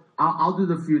 So I'll do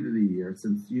the feud of the year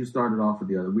since you started off with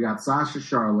the other. We got Sasha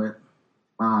Charlotte.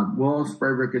 Will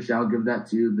Ospreay Ricochet. I'll give that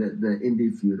to you. The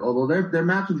indie feud, although their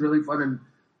match was really fun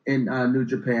in New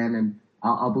Japan, and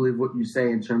I'll believe what you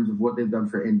say in terms of what they've done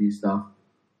for indie stuff.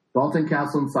 Dalton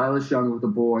Castle and Silas Young with the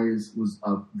boys was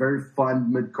a very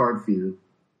fun mid-card feud.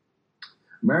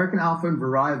 American Alpha and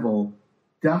Revival,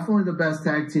 definitely the best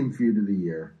tag team feud of the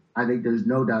year. I think there's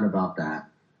no doubt about that.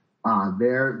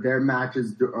 Their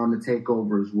matches on the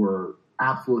takeovers were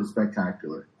absolutely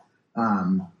spectacular.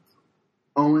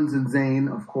 Owens and Zayn,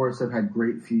 of course, have had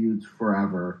great feuds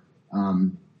forever.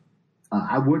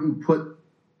 I wouldn't put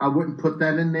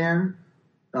that in there.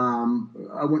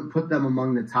 I wouldn't put them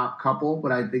among the top couple,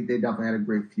 but I think they definitely had a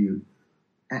great feud.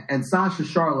 And Sasha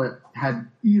Charlotte had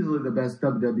easily the best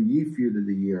WWE feud of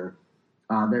the year.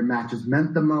 Their matches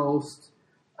meant the most.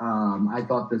 I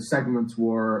thought the segments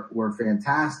were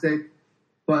fantastic.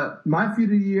 But my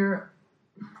feud of the year,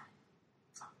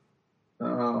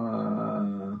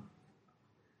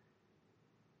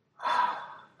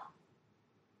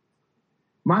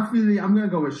 I'm going to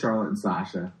go with Charlotte and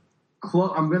Sasha.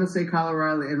 I'm going to say Kyle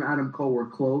O'Reilly and Adam Cole were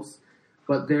close,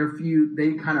 but their feud,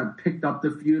 they kind of picked up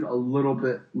the feud a little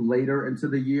bit later into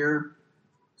the year.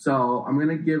 So I'm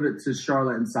going to give it to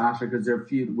Charlotte and Sasha because their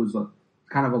feud was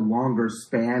kind of a longer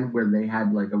span where they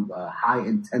had a high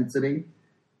intensity.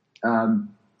 I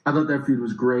thought their feud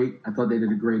was great. I thought they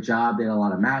did a great job. They had a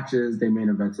lot of matches. They main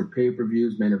evented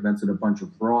pay-per-views, main evented a bunch of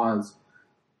Raws.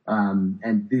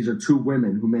 And these are 2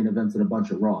 women who main evented a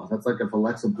bunch of Raws. That's like if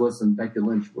Alexa Bliss and Becky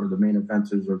Lynch were the main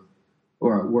eventers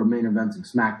or were main eventing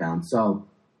SmackDown. So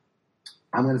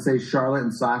I'm going to say Charlotte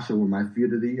and Sasha were my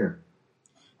feud of the year.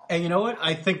 And you know what?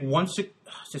 I think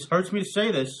just hurts me to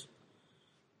say this.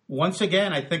 Once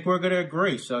again, I think we're going to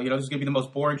agree. So, this is going to be the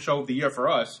most boring show of the year for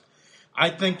us. I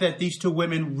think that these 2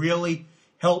 women really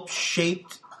helped shape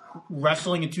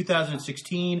wrestling in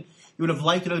 2016. You would have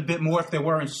liked it a bit more if there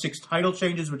weren't 6 title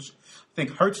changes, which I think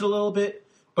hurts it a little bit.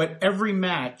 But every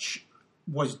match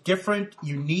was different,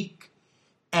 unique,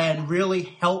 and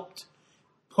really helped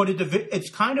put it's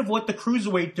kind of what the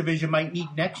Cruiserweight division might need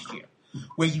next year,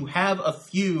 where you have a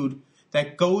feud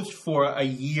that goes for a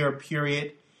year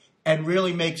period and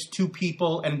really makes 2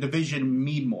 people and a division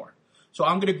mean more. So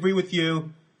I'm going to agree with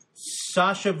you.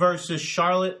 Sasha versus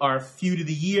Charlotte are feud of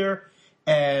the year,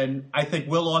 and I think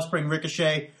Will Ospreay and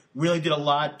Ricochet really did a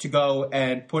lot to go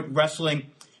and put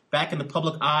wrestling back in the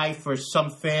public eye for some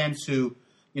fans who,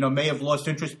 may have lost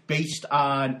interest based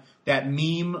on that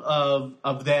meme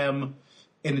of them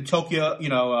in the Tokyo,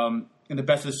 in the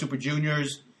Best of the Super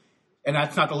Juniors. And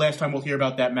that's not the last time we'll hear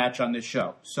about that match on this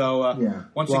show. So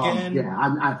again,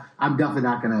 I'm definitely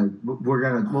not gonna.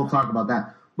 We'll talk about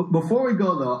that. But before we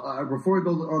go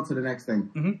on to the next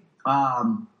thing,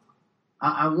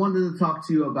 I wanted to talk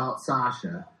to you about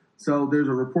Sasha. So there's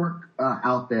a report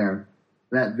out there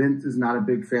that Vince is not a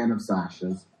big fan of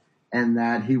Sasha's, and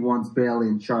that he wants Bayley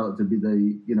and Charlotte to be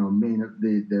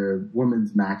their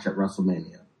women's match at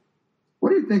WrestleMania. What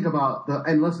do you think about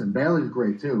and listen, Bayley's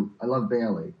great too. I love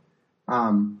Bayley.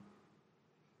 And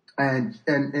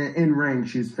in ring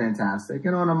she's fantastic,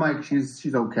 and on a mic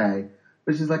she's okay,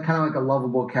 but she's like kind of like a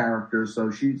lovable character. So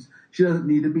she doesn't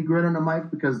need to be great on a mic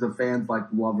because the fans like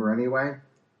love her anyway.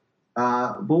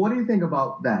 But what do you think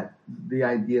about that? The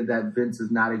idea that Vince is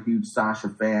not a huge Sasha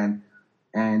fan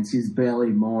and sees Bayley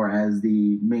more as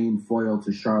the main foil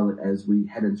to Charlotte as we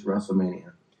head into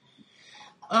WrestleMania.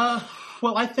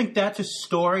 Well, I think that's a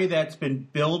story that's been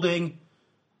building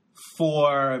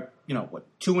for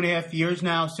 2.5 years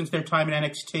now since their time in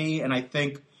NXT, and I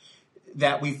think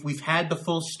that we've had the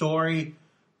full story,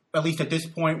 at least at this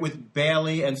point, with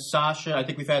Bayley and Sasha. I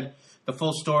think we've had the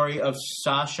full story of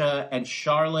Sasha and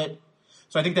Charlotte.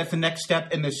 So I think that's the next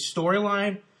step in this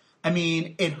storyline. I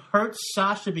mean, it hurts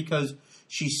Sasha because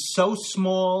she's so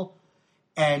small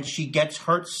and she gets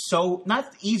hurt so,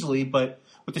 not easily, but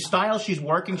with the style she's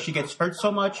working, she gets hurt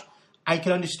so much. I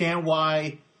can understand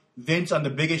why Vince, on the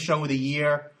biggest show of the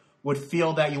year, would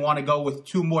feel that you want to go with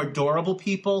two more durable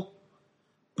people.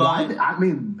 But well, I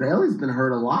mean, Bayley's been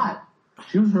hurt a lot.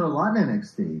 She was hurt a lot in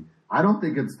NXT. I don't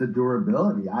think it's the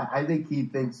durability. I think he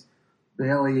thinks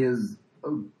Bayley is,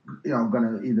 going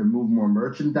to either move more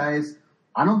merchandise.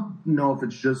 I don't know if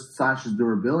it's just Sasha's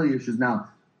durability issues. Now,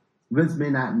 Vince may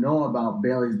not know about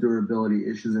Bayley's durability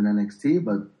issues in NXT,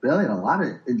 but Bayley had a lot of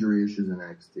injury issues in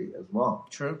NXT as well.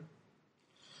 True.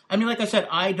 I mean, like I said,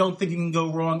 I don't think you can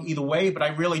go wrong either way, but I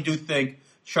really do think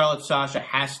Charlotte Sasha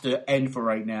has to end for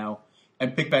right now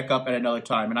and pick back up at another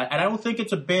time. And I don't think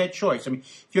it's a bad choice. I mean,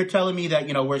 if you're telling me that,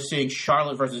 we're seeing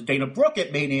Charlotte versus Dana Brooke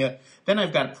at Mania, then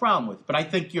I've got a problem with it. But I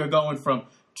think you're going from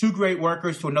two great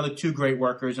workers to another two great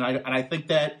workers, and I think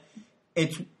that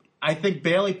I think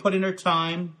Bayley put in her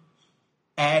time,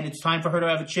 and it's time for her to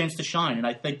have a chance to shine. And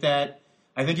I think you're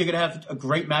going to have a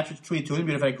great match between the two of them.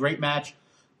 You're going to have a great match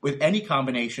with any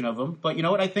combination of them. But you know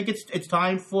what? I think it's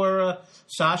time for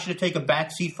Sasha to take a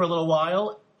back seat for a little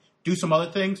while, do some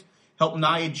other things, help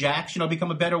Nia Jax,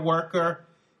 become a better worker,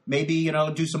 maybe,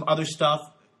 do some other stuff,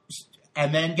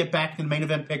 and then get back to the main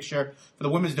event picture for the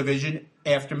women's division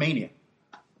after Mania.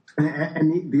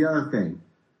 And the other thing,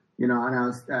 and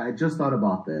I just thought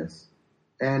about this,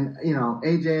 and,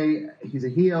 AJ, he's a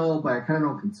heel, but I kind of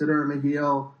don't consider him a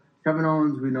heel. Kevin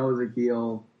Owens, we know, is a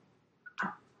heel.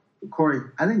 Corey,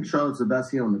 I think Charlotte's the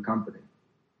best heel in the company.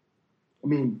 I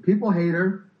mean, people hate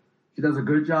her. She does a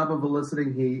good job of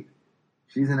eliciting heat.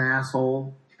 She's an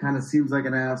asshole. She kind of seems like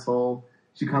an asshole.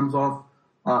 She comes off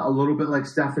a little bit like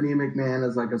Stephanie McMahon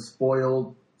as like a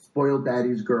spoiled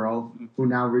daddy's girl who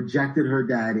now rejected her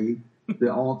daddy,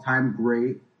 the all-time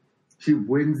great. She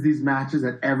wins these matches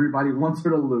that everybody wants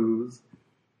her to lose.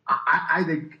 I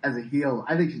think, as a heel,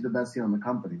 I think she's the best heel in the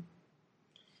company.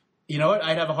 You know what?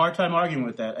 I'd have a hard time arguing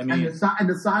with that. I mean, and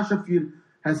the Sasha feud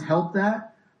has helped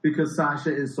that because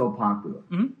Sasha is so popular.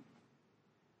 Mm-hmm.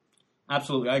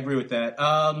 Absolutely, I agree with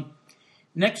that.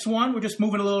 Next one, we're just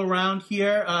moving a little around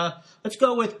here. Let's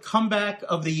go with comeback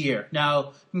of the year. Now,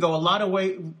 you can go a lot of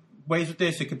ways with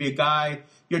this. It could be a guy.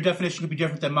 Your definition could be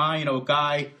different than mine. A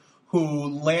guy who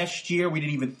last year we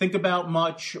didn't even think about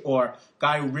much, or a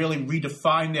guy who really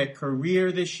redefined their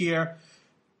career this year.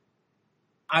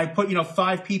 I put,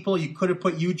 5 people. You could have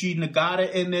put Yuji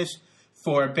Nagata in this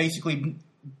for basically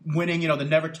winning, the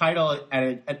Never title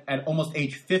at almost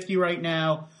age 50 right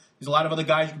now. There's a lot of other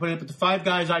guys you can put in, but the 5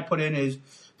 guys I put in is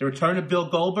the return of Bill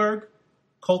Goldberg,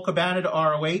 Colt Cabana to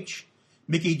ROH,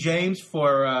 Mickie James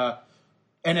for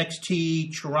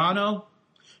NXT Toronto,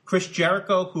 Chris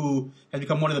Jericho, who has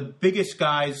become one of the biggest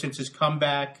guys since his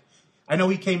comeback. I know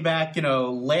he came back,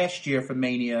 last year for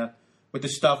Mania with the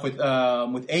stuff with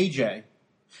AJ.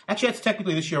 Actually, that's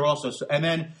technically this year also. And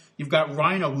then you've got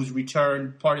Rhino, who's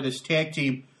returned, part of this tag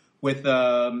team with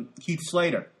Heath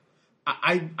Slater.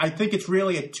 I think it's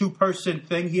really a 2-person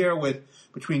thing here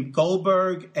between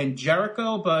Goldberg and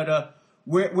Jericho, but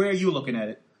where are you looking at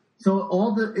it? So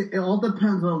it all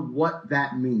depends on what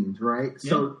that means, right? Yep.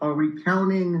 So are we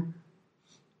counting?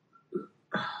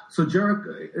 So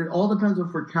Jericho, it all depends if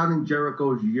we're counting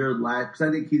Jericho's year last, because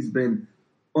I think he's been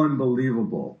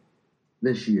unbelievable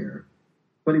this year,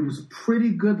 but he was pretty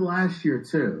good last year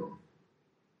too.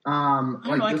 I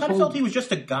don't know. I kind of felt he was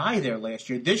just a guy there last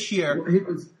year. This year,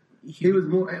 he was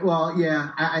more. Well,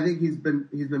 yeah, I think he's been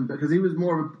because he was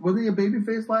more. Wasn't he a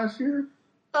babyface last year?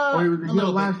 Or he was a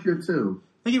heel last year too.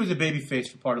 I think he was a babyface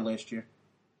for part of last year.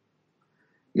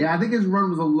 Yeah, I think his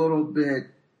run was a little bit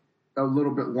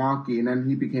wonky, and then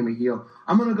he became a heel.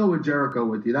 I'm going to go with Jericho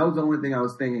with you. That was the only thing I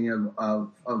was thinking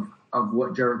of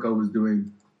what Jericho was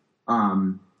doing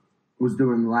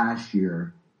last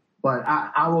year. But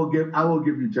I will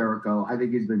give you Jericho. I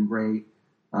think he's been great.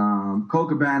 Colt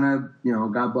Cabana,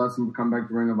 God bless him for coming back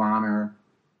to Ring of Honor.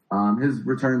 His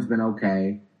return's been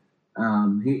okay.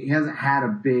 He hasn't had a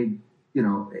big,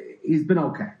 he's been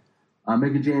okay.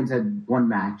 Mickie James had one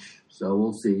match, so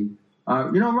we'll see.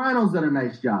 Rhino's done a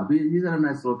nice job. He's done a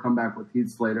nice little comeback with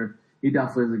Heath Slater. He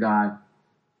definitely is a guy.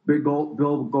 Bill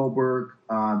Goldberg,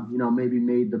 maybe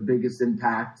made the biggest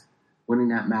impact winning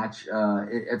that match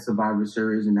at Survivor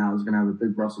Series, and now he's going to have a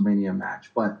big WrestleMania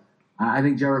match. But I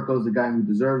think Jericho's the guy who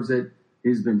deserves it.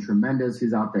 He's been tremendous.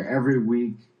 He's out there every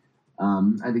week.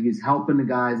 I think he's helping the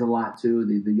guys a lot, too,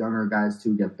 the younger guys,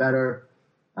 to get better.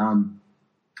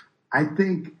 I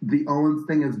think the Owens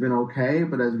thing has been okay,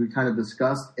 but as we kind of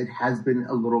discussed, it has been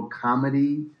a little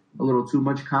comedy, a little too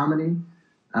much comedy.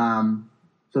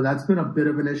 So that's been a bit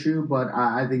of an issue, but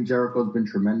I think Jericho's been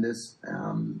tremendous,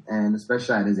 and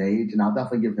especially at his age, and I'll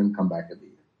definitely give him comeback of the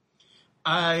year.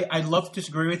 I'd love to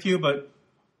disagree with you, but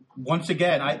once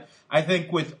again, I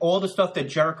think with all the stuff that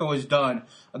Jericho has done,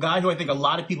 a guy who I think a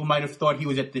lot of people might have thought he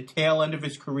was at the tail end of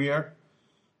his career,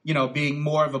 being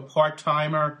more of a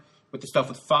part-timer with the stuff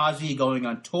with Fozzy, going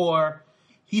on tour.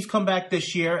 He's come back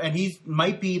this year, and he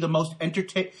might be the most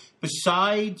entertaining.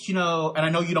 Besides, and I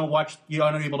know you're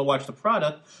not able to watch the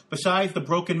product. Besides the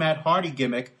broken Matt Hardy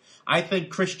gimmick, I think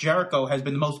Chris Jericho has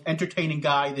been the most entertaining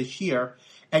guy this year.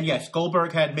 And yes,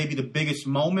 Goldberg had maybe the biggest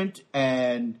moment,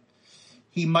 and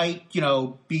he might,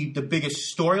 be the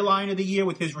biggest storyline of the year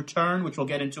with his return, which we'll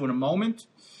get into in a moment.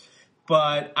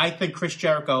 But I think Chris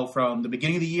Jericho, from the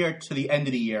beginning of the year to the end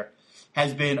of the year,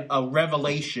 has been a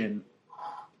revelation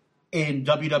in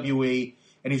WWE,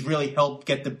 and he's really helped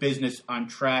get the business on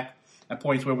track at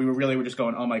points where we were just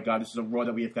going, oh my God, this is a Raw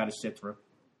that we have got to sit through.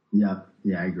 Yeah,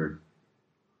 I agree.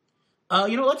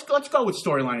 Let's go with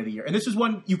storyline of the year. And this is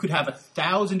one you could have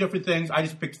 1,000 different things. I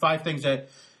just picked 5 things that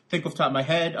I think off the top of my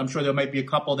head. I'm sure there might be a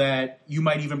couple that you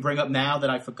might even bring up now that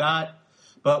I forgot.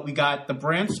 But we got the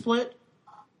brand split,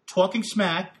 Talking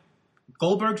Smack,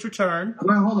 Goldberg's return.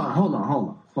 Wait, hold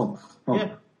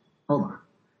on.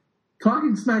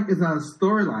 Talking Smack is not a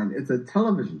storyline. It's a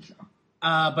television show.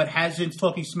 But hasn't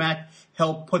Talking Smack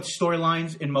helped put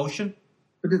storylines in motion?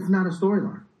 But it's not a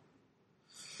storyline.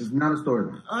 It's not a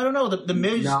storyline. I don't know. The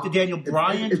Miz, no, Daniel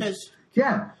Bryan has...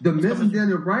 Yeah, The Miz and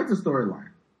Daniel Bryan's a storyline.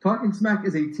 Talking Smack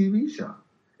is a TV show.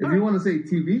 If you want to say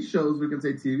TV shows, we can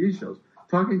say TV shows.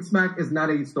 Talking Smack is not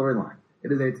a storyline.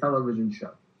 It is a television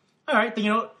show. All right, then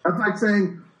That's like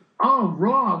saying, oh,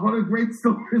 Raw, what a great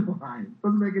storyline.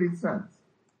 Doesn't make any sense.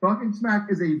 Talking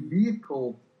Smack is a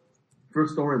vehicle for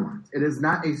storylines. It is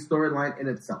not a storyline in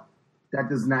itself. That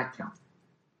does not count.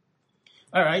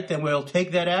 All right, then we'll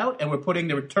take that out, and we're putting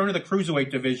the return of the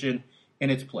Cruiserweight division in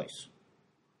its place.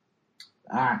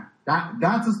 All right,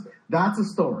 that's a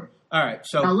story. All right,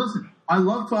 so... Now, listen, I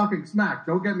love Talking Smack.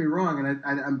 Don't get me wrong, and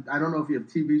I don't know if you have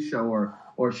TV show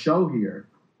or show here,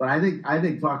 but I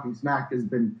think Talking Smack has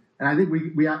been... And I think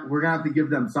we're going to have to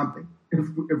give them something.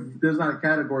 If there's not a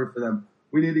category for them,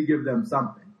 we need to give them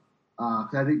something.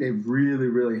 Because I think they've really,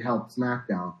 really helped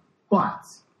SmackDown. But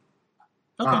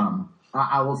okay.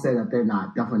 I will say that they're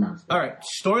definitely not. All right,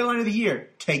 storyline of the year,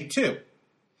 take 2.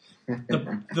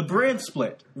 The brand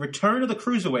split, return of the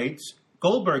Cruiserweights,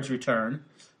 Goldberg's return,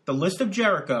 the list of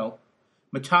Jericho,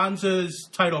 Matanza's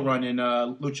title run in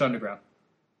Lucha Underground.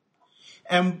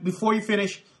 And before you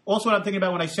finish, also what I'm thinking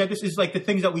about when I said this is like the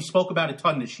things that we spoke about a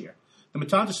ton this year. The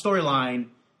Matanza storyline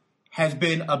has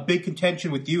been a big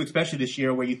contention with you, especially this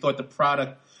year, where you thought the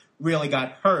product really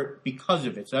got hurt because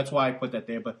of it. So that's why I put that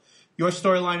there. But your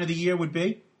storyline of the year would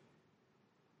be?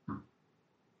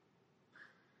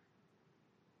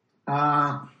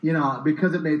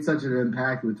 Because it made such an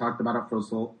impact, we talked about it for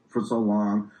so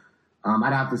long.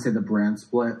 I'd have to say the brand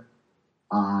split.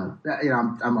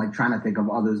 I'm like trying to think of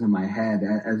others in my head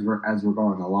as we're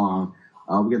going along.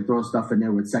 We can throw stuff in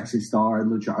there with Sexy Star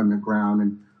and Lucha Underground,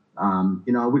 and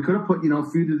we could have put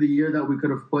feud of the year that we could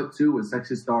have put too with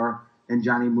Sexy Star and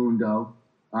Johnny Mundo.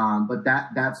 But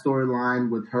that storyline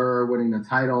with her winning the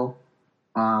title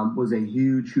was a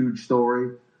huge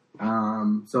story.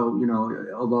 Although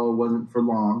it wasn't for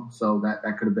long, so that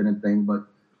could have been a thing. But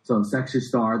so Sexy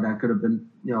Star, that could have been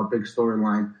a big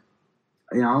storyline.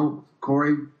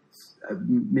 Corey,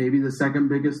 maybe the second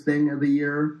biggest thing of the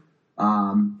year,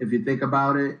 if you think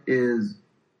about it, is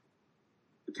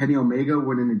Kenny Omega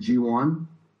winning the G1.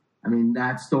 I mean,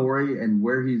 that story and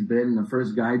where he's been, the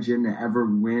first Gaijin to ever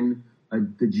win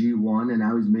the G1, and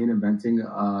now he's main eventing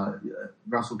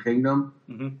Wrestle Kingdom.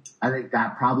 Mm-hmm. I think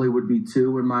that probably would be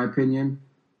 2, in my opinion.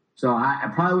 So I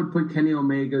probably would put Kenny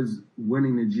Omega's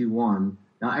winning the G1.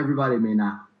 Now, everybody may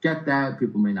not get that.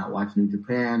 People may not watch New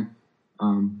Japan.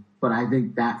 But I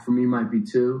think that, for me, might be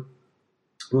 2.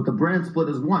 what the brand split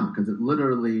is one, because it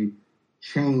literally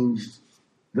changed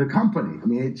the company. I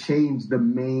mean, it changed the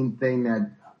main thing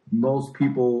that most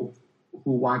people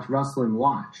who watch wrestling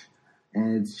watch,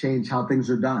 and it's changed how things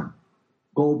are done.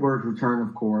 Goldberg's return,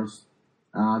 of course.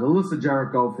 The list of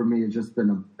Jericho for me has just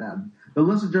been the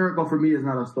list of Jericho for me is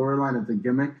not a storyline; it's a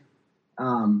gimmick.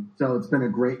 So it's been a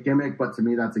great gimmick, but to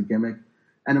me, that's a gimmick.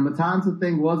 And the Matanza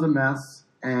thing was a mess,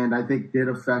 and I think did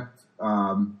affect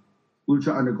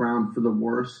Lucha Underground for the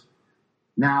worse.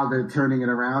 Now they're turning it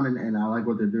around, and I like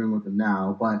what they're doing with them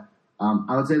now. But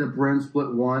I would say the brand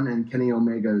split one, and Kenny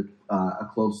Omega a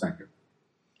close second.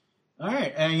 All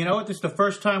right, and you know what? This is the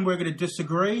first time we're going to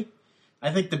disagree.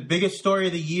 I think the biggest story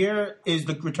of the year is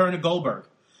the return of Goldberg,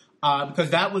 because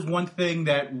that was one thing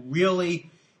that really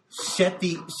set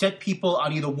people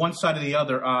on either one side or the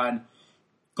other on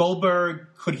Goldberg.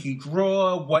 Could he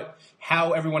draw?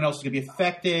 How everyone else is going to be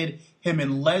affected? Him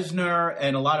and Lesnar,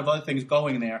 and a lot of other things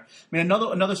going there. I mean,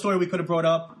 another story we could have brought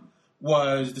up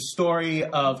was the story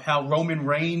of how Roman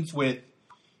Reigns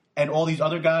and all these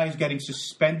other guys getting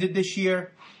suspended this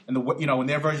year, and in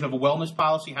their version of a wellness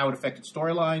policy, how it affected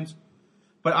storylines.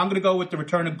 But I'm going to go with the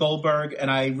return of Goldberg,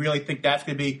 and I really think that's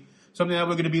going to be something that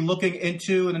we're going to be looking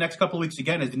into in the next couple of weeks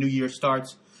again as the new year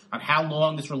starts, on how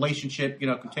long this relationship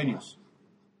continues.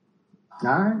 All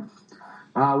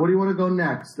right. What do you want to go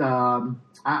next? So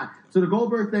the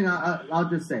Goldberg thing, I'll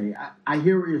just say, I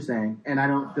hear what you're saying, and I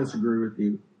don't disagree with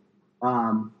you.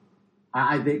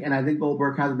 I think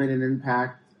Goldberg has made an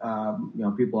impact.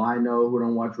 People I know who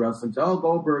don't watch wrestling say, "Oh,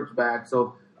 Goldberg's back."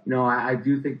 So, I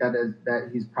do think that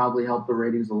he's probably helped the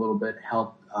ratings a little bit,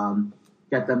 helped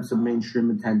get them some mainstream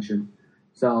attention.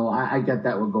 So I get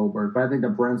that with Goldberg, but I think the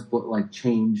brand split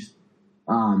changed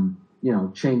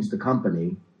the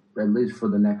company, at least for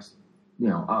the next,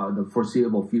 the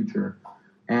foreseeable future.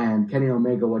 And Kenny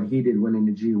Omega, what he did winning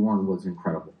the G1 was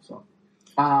incredible. So,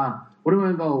 what do we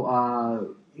want to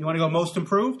go? You want to go most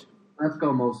improved? Let's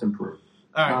go most improved.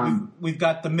 All right, we've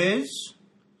got The Miz,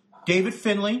 David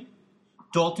Finlay,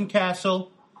 Dalton Castle.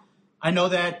 I know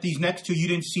that these next two you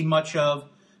didn't see much of.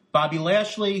 Bobby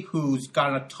Lashley, who's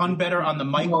gotten a ton better on the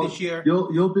mic this year.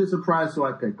 You'll be surprised who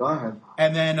I pick. Go ahead.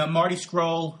 And then Marty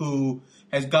Scurll, who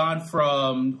has gone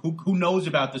from who knows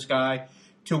about this guy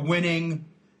to winning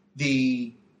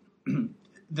the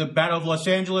Battle of Los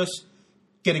Angeles,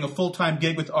 getting a full-time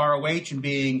gig with ROH and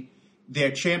being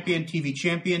their TV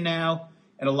champion now,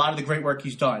 and a lot of the great work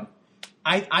he's done.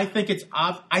 I think it's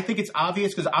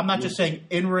obvious, because I'm not just saying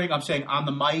in ring, I'm saying on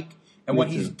the mic and what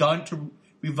he's done to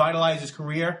revitalize his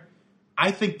career.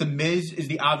 I think The Miz is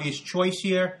the obvious choice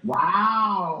here.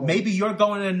 Wow. Maybe you're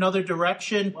going in another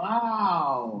direction.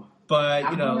 Wow. But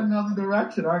I'm going in another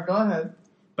direction. All right, go ahead.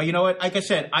 But you know what? Like I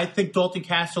said, I think Dalton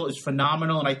Castle is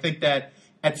phenomenal, and I think that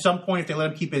at some point, if they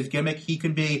let him keep his gimmick, he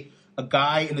can be a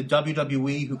guy in the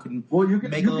WWE who can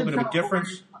make a little bit of a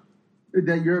difference.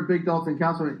 That you're a big Dalton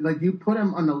Castle. You put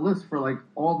him on the list for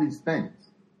all these things.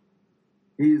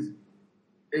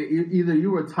 Either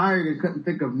you were tired and couldn't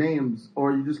think of names,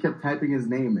 or you just kept typing his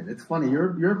name in. It's funny.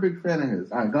 You're a big fan of his.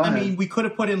 All right, go ahead. I mean, we could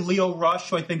have put in Leo Rush,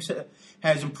 who I think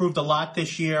has improved a lot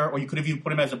this year, or you could have even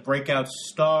put him as a breakout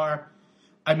star.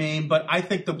 I mean, but I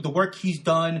think the work he's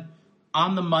done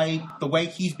on the mic, the way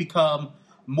he's become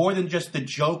more than just the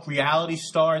joke reality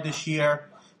star this year,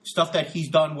 stuff that he's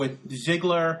done with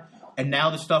Ziggler, and now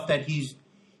the stuff that he's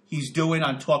doing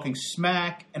on Talking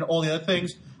Smack and all the other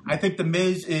things. I think The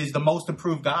Miz is the most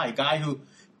improved guy, a guy who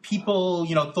people,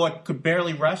 thought could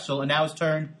barely wrestle, and now has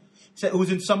turned. It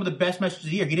was in some of the best matches of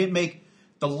the year. He didn't make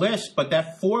the list, but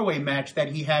that four-way match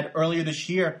that he had earlier this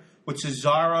year with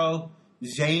Cesaro,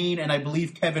 Zayn, and I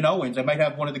believe Kevin Owens, I might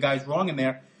have one of the guys wrong in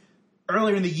there,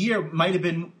 earlier in the year might have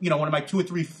been, one of my 2 or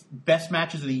 3 best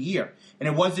matches of the year. And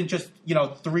it wasn't just,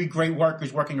 3 great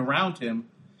workers working around him.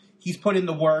 He's put in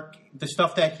the work. The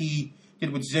stuff that he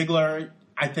did with Ziggler,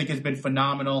 I think, has been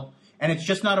phenomenal. And it's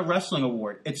just not a wrestling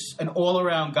award. It's an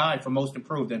all-around guy for most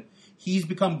improved. And he's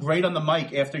become great on the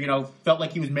mic after, felt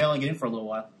like he was mailing it in for a little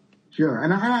while. Sure.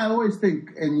 And I always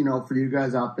think, and, for you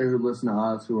guys out there who listen to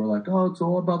us who are like, oh, it's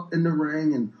all about in the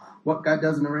ring and what guy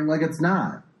does in the ring. It's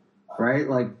not, right?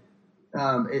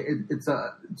 It's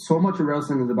so much of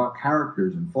wrestling is about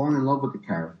characters and falling in love with the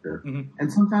character. Mm-hmm.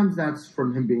 And sometimes that's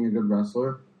from him being a good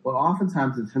wrestler, but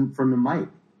oftentimes it's him from the mic.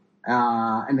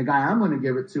 And the guy I'm going to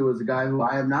give it to is a guy who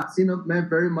I have not seen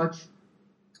very much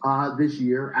this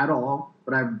year at all,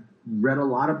 but I've read a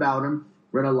lot about him,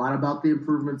 read a lot about the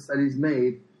improvements that he's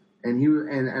made,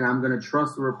 and I'm going to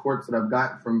trust the reports that I've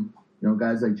gotten from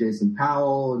guys like Jason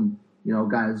Powell and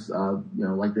guys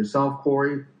like yourself,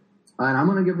 Corey, and I'm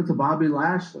going to give it to Bobby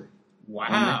Lashley. Wow!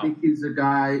 I think he's a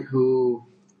guy who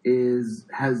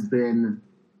has been,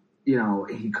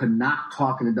 he could not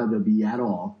talk in the WWE at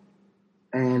all.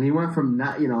 And he went from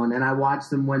not, and then I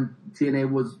watched him when TNA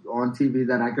was on TV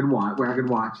that I could watch, where I could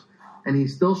watch, and he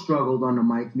still struggled on the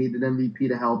mic. Needed MVP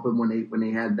to help him when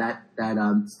they had that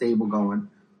stable going,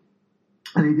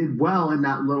 and he did well in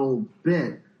that little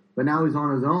bit. But now he's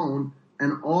on his own,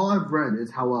 and all I've read is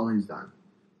how well he's done.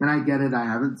 And I get it. I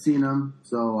haven't seen him,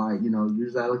 so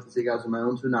usually I like to see guys with my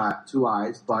own two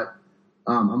eyes. But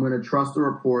I'm going to trust the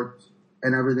reports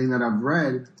and everything that I've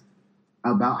read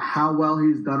about how well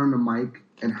he's done on the mic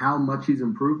and how much he's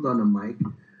improved on the mic,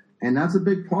 and that's a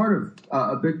big part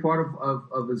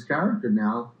of his character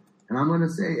now. And I'm going to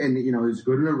say, and he's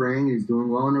good in the ring, he's doing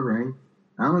well in the ring.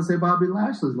 And I'm going to say Bobby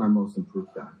Lashley's my most improved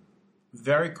guy.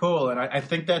 Very cool, and I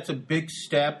think that's a big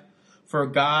step for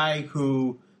a guy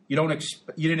who you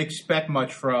didn't expect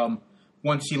much from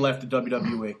once he left the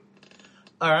WWE.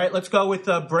 All right, let's go with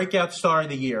Breakout Star of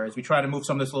the Year as we try to move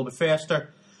some of this a little bit faster.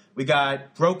 We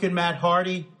got Broken Matt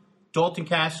Hardy, Dalton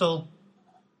Castle,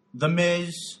 The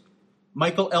Miz,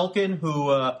 Michael Elkin, who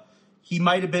he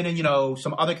might have been in,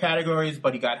 some other categories,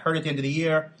 but he got hurt at the end of the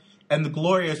year, and the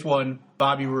glorious one,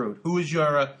 Bobby Roode. Who is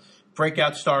your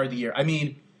Breakout Star of the Year? I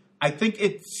mean, I think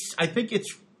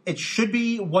it should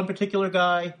be one particular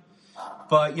guy,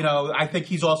 but I think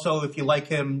he's also, if you like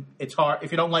him, it's hard.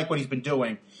 If you don't like what he's been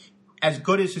doing, as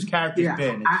good as his character's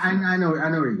been, I know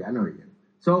where you're getting.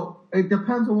 So it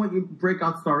depends on what your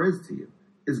breakout star is to you.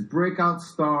 Is breakout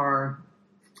star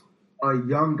a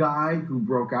young guy who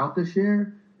broke out this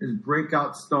year? Is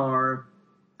breakout star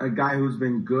a guy who's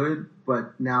been good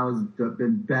but now has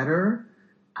been better?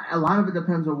 A lot of it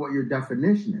depends on what your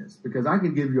definition is, because I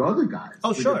could give you other guys.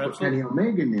 Oh, sure, we could put Kenny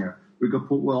Omega in there. We could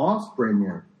put Will Ospreay in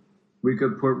there. We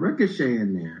could put Ricochet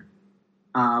in there.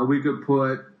 We could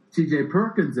put T.J.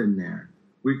 Perkins in there.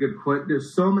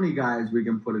 There's so many guys we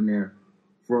can put in there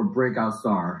for a breakout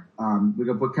star. We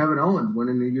could put Kevin Owens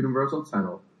winning the Universal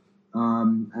title.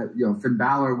 Finn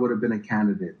Balor would have been a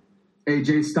candidate.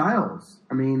 AJ Styles.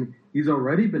 I mean, he's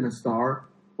already been a star,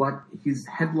 but he's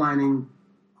headlining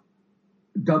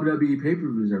WWE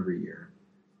pay-per-views every year.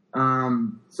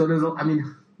 So there's a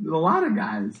lot of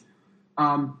guys.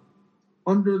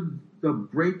 Under the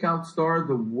breakout star,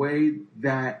 the way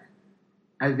that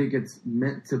I think it's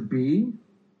meant to be,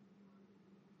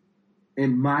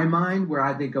 in my mind, where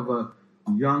I think of a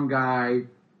young guy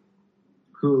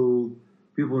who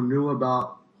people knew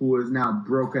about who is now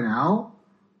broken out,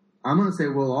 I'm going to say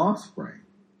Will Ospreay,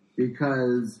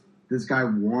 because this guy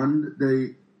won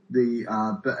the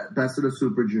Best of the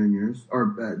Super Juniors,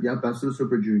 Best of the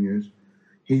Super Juniors.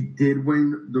 He did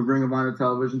win the Ring of Honor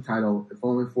television title, if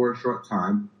only for a short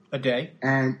time. A day.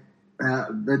 And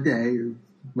the day,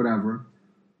 whatever.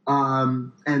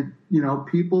 And,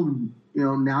 people,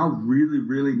 now really,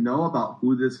 really know about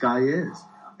who this guy is.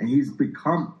 And he's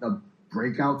become a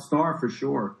breakout star for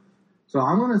sure. So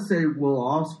I'm going to say Will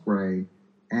Ospreay.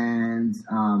 And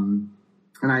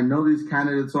I know these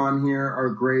candidates on here are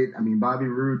great. I mean, Bobby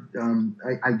Roode,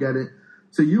 I get it.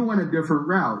 So you went a different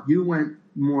route. You went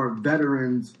more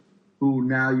veterans who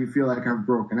now you feel like have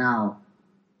broken out.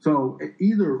 So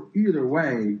either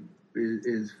way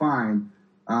is fine.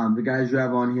 The guys you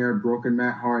have on here, Broken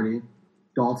Matt Hardy,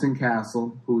 Dalton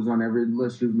Castle, who's on every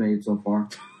list you've made so far,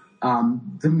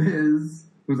 The Miz,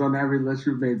 who's on every list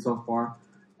you've made so far,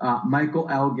 Michael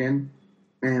Elgin,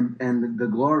 and the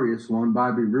glorious one,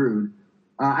 Bobby Roode.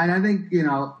 And I think,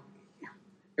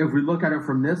 if we look at it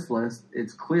from this list,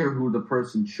 it's clear who the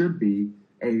person should be.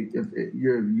 If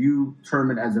you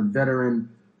term it as a veteran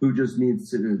who just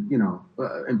needs to,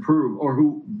 improve, or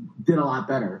who did a lot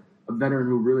better, a veteran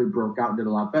who really broke out and did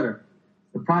a lot better,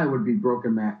 it probably would be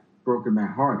Broken Matt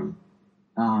Hardy,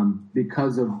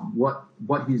 because of what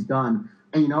he's done.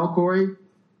 And Corey,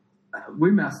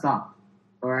 we messed up.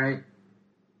 All right,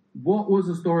 what was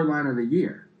the storyline of the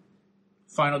year?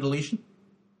 Final deletion.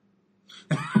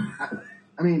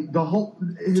 I mean, his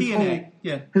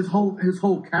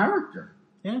whole character.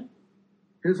 Yeah.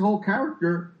 His whole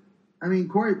character. I mean,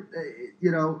 Corey,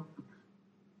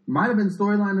 might have been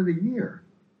storyline of the year.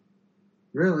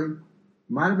 Really,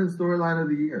 might have been storyline of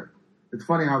the year. It's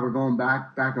funny how we're going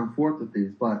back and forth with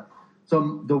these, but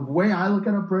so the way I look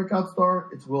at a breakout star,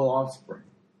 it's Will Ospreay.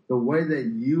 The way that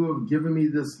you have given me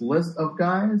this list of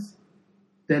guys,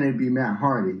 then it'd be Matt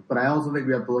Hardy. But I also think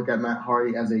we have to look at Matt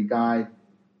Hardy as a guy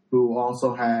who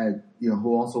also had,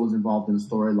 who also was involved in the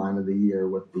storyline of the year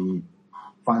with the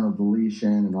final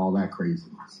deletion and all that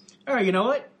craziness. All right, you know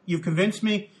what? You've convinced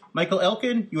me. Michael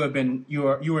Elkin, you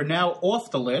are now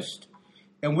off the list,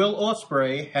 and Will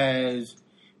Ospreay has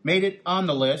made it on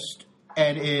the list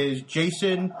and is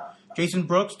Jason Jason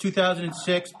Brooks,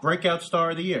 2006 Breakout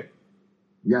Star of the Year.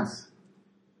 Yes.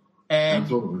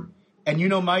 Absolutely. And you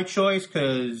know my choice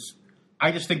because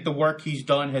I just think the work he's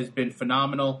done has been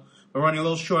phenomenal. We're running a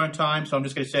little short on time, so I'm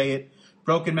just going to say it.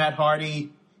 Broken Matt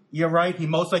Hardy, you're right. He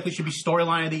most likely should be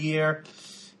storyline of the year.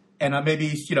 And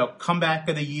maybe, comeback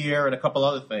of the year and a couple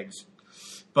other things.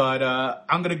 But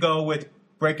I'm going to go with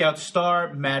Breakout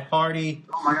Star, Matt Hardy.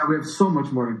 Oh, my God, we have so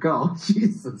much more to go.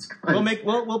 Jesus Christ.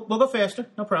 We'll go faster.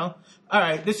 No problem. All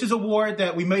right, this is an award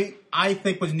that I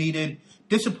think was needed.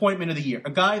 Disappointment of the year. A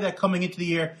guy that coming into the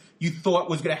year you thought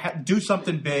was going to do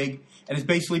something big and is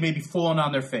basically maybe falling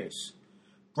on their face.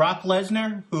 Brock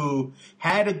Lesnar, who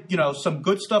had some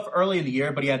good stuff early in the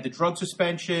year, but he had the drug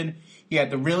suspension. He had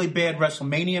the really bad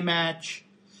WrestleMania match.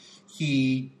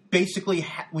 He basically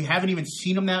we haven't even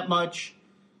seen him that much.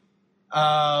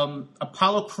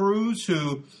 Apollo Crews,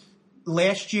 who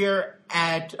last year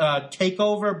at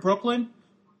TakeOver Brooklyn,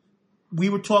 we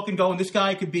were talking this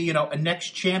guy could be a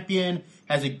next champion,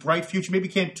 has a bright future. Maybe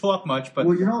can't talk much, but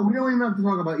we don't even have to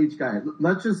talk about each guy.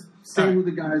 Let's just say who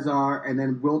the guys are, and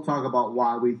then we'll talk about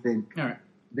why we think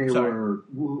were.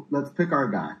 Let's pick our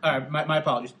guy. All right, my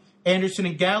apologies. Anderson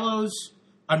and Gallows,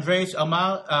 Andreas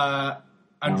Almaez,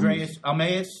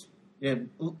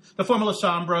 the former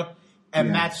Sombra,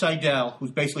 and Matt Sydal,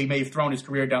 who's basically may have thrown his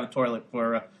career down the toilet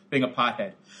for being a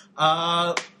pothead.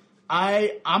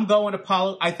 I'm going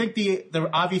Apollo. I think the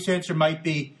obvious answer might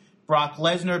be Brock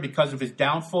Lesnar because of his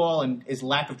downfall and his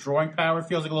lack of drawing power. It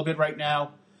feels like a little bit right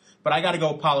now. But I got to go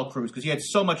Apollo Crews because he had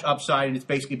so much upside and it's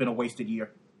basically been a wasted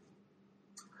year.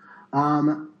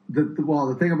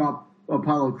 The thing about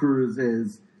Apollo Crews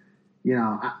is,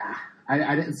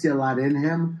 I didn't see a lot in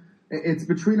him. It's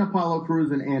between Apollo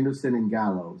Crews and Anderson and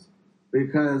Gallows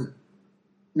because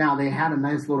now they had a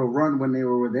nice little run when they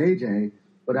were with AJ,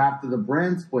 but after the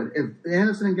brand split, if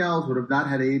Anderson and Gallows would have not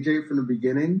had AJ from the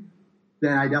beginning,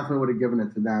 then I definitely would have given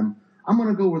it to them. I'm going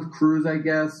to go with Crews, I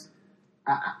guess.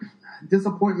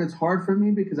 Disappointment's hard for me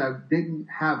because I didn't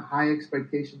have high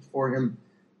expectations for him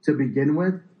to begin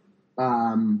with.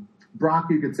 Brock,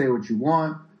 you could say what you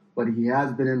want, but he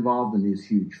has been involved in these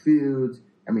huge feuds.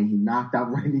 I mean, he knocked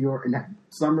out Randy Orton at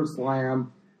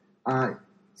SummerSlam.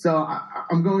 So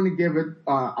I'm going to give it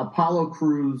Apollo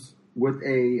Crews with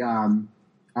a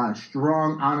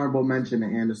strong honorable mention to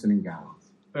Anderson and Gallows.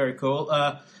 Very cool.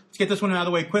 Let's get this one out of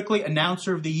the way quickly.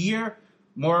 Announcer of the year,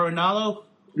 Mauro Ranallo.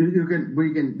 You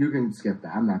can skip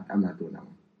that. I'm not doing that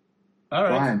one. All right.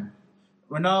 Go ahead.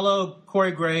 Ranallo,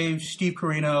 Corey Graves, Steve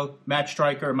Corino, Matt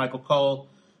Stryker, and Michael Cole.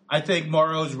 I think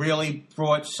Mauro's really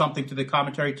brought something to the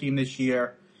commentary team this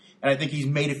year, and I think he's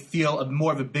made it feel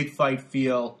more of a big fight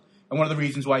feel. And one of the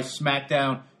reasons why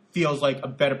SmackDown feels like a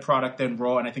better product than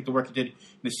Raw, and I think the work he did in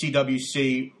the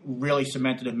CWC really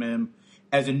cemented him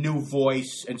as a new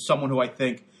voice and someone who I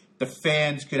think the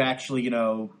fans could actually,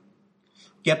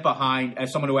 get behind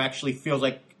as someone who actually feels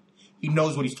like he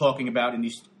knows what he's talking about, and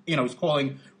he's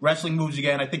calling wrestling moves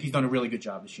again. I think he's done a really good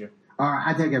job this year. All right,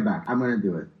 I take it back. I'm going to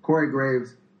do it. Corey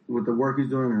Graves, with the work he's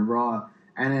doing in Raw,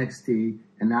 NXT,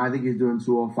 and now I think he's doing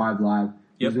 205 Live.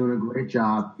 He's doing a great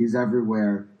job. He's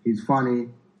everywhere. He's funny.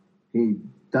 He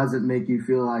doesn't make you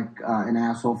feel like an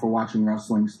asshole for watching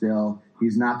wrestling still.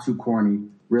 He's not too corny.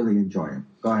 Really enjoy him.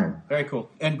 Go ahead. Very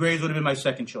cool. And Graves would have been my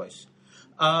second choice.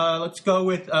 Let's go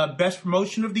with Best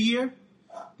Promotion of the Year.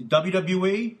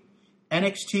 WWE,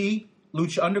 NXT,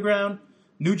 Lucha Underground,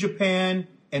 New Japan,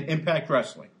 and Impact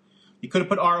Wrestling. You could have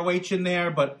put ROH in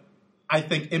there, but I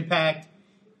think Impact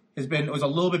was a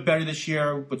little bit better this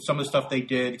year with some of the stuff they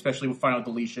did, especially with Final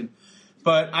Deletion.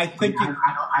 But I think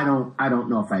I don't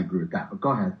know if I agree with that. But go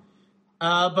ahead.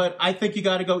 But I think you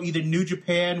got to go either New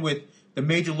Japan with the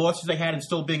major losses they had and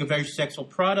still being a very successful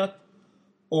product,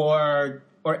 or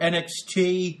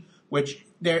NXT, which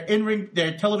their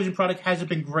television product hasn't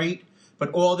been great, but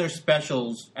all their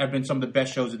specials have been some of the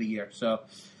best shows of the year. So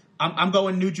I'm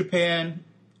going New Japan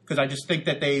because I just think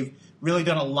that they've really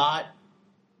done a lot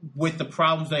with the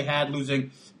problems they had losing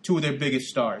two of their biggest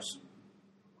stars.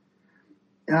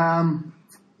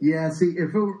 Yeah. See,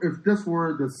 if this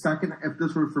were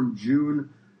from June,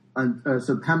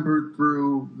 September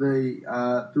through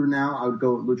now, I would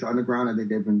go with Lucha Underground. I think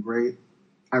they've been great.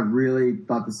 I really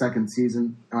thought the second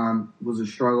season was a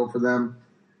struggle for them.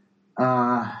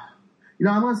 I'm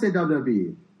going to say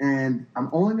WWE, and I'm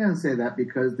only going to say that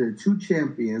because their two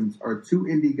champions are two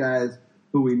indie guys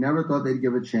who we never thought they'd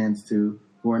give a chance to,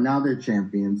 who are now their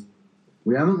champions.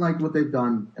 We haven't liked what they've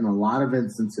done in a lot of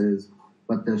instances,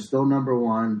 but they're still number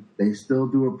one. They still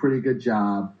do a pretty good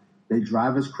job. They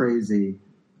drive us crazy.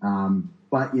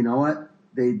 But you know what?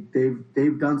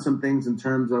 They've done some things in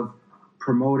terms of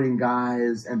promoting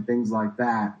guys and things like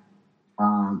that.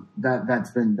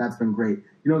 That's been great.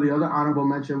 You know, the other honorable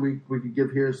mention we could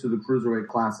give here is to the Cruiserweight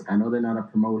Classic. I know they're not a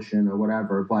promotion or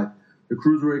whatever, but the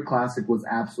Cruiserweight Classic was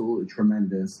absolutely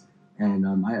tremendous, and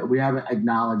we haven't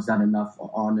acknowledged that enough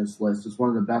on this list. It's one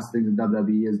of the best things that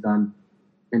WWE has done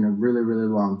in a really, really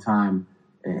long time,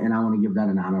 and I want to give that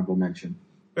an honorable mention.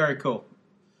 Very cool.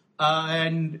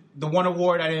 And the one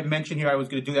award I didn't mention here, I was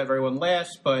going to do that very one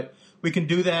last, but we can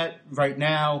do that right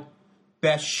now.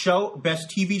 Best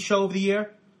TV show of the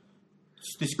year.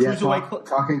 This Cruiserweight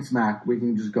Talking Smack. We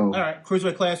can just go. All right,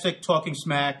 Cruiserweight Classic, Talking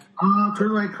Smack. Oh,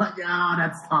 Cruiserweight Classic. Yeah,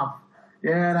 that's tough.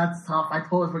 Yeah, that's tough. I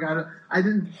totally forgot it. I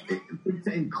didn't think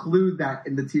to include that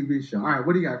in the TV show. All right,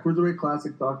 what do you got? Cruiserweight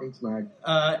Classic, Talking Smack.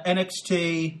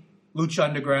 NXT, Lucha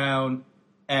Underground,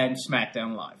 and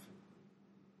SmackDown Live.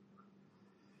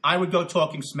 I would go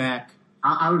Talking Smack.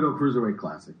 I would go Cruiserweight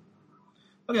Classic.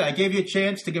 Okay, I gave you a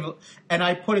chance to and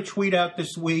I put a tweet out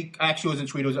this week. Actually, it wasn't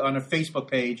a tweet. It was on a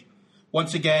Facebook page.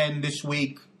 Once again, this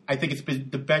week, I think it's been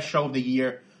the best show of the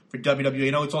year for WWE. I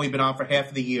know it's only been on for half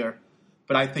of the year,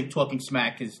 but I think Talking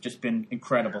Smack has just been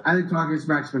incredible. I think Talking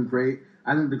Smack's been great.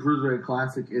 I think the Cruiserweight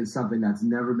Classic is something that's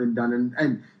never been done.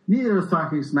 And neither is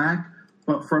Talking Smack,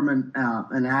 but from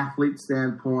an athlete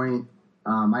standpoint,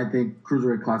 I think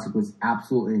Cruiserweight Classic was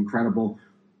absolutely incredible.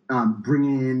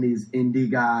 Bringing in these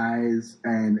indie guys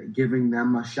and giving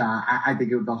them a shot. I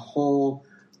think the whole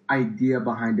idea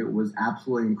behind it was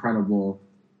absolutely incredible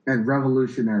and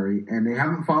revolutionary. And they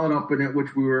haven't followed up in it,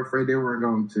 which we were afraid they were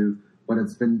going to. But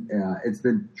it's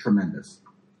been tremendous.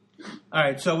 All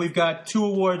right, so we've got 2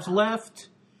 awards left.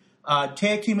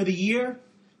 Tag Team of the Year,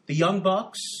 the Young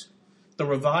Bucks, the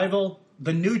Revival,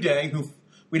 the New Day, who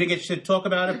we didn't get to talk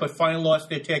about it, but finally lost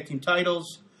their tag team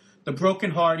titles. The Broken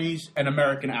Hardys, and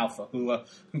American Alpha, who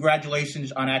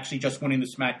congratulations on actually just winning the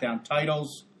SmackDown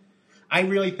titles. I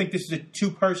really think this is a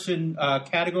 2-person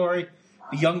category,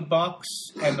 the Young Bucks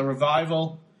and the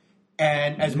Revival.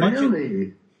 And as much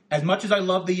as I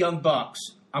love the Young Bucks,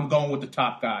 I'm going with the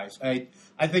top guys. I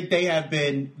think they have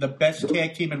been the best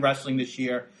tag team in wrestling this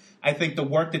year. I think the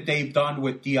work that they've done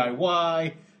with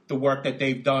DIY, the work that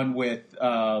they've done with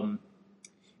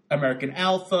American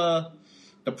Alpha,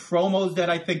 the promos that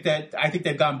I think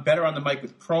they've gotten better on the mic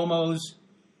with promos.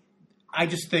 I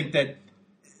just think that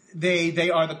they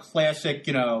are the classic,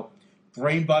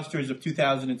 brainbusters of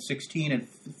 2016 and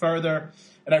further.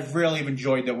 And I've really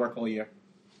enjoyed their work all year.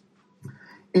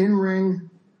 In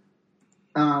ring,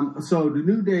 so the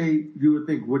New Day you would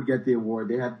think would get the award.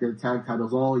 They had their tag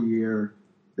titles all year.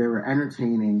 They were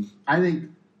entertaining. I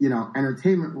think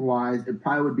entertainment wise, it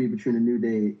probably would be between the New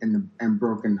Day and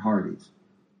Broken Hardys.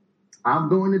 I'm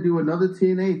going to do another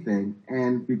TNA thing,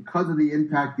 and because of the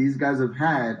impact these guys have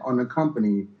had on the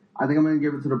company, I think I'm going to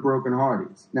give it to the Broken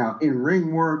Hardys. Now, in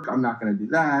ring work, I'm not going to do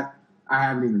that. I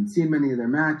haven't even seen many of their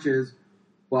matches,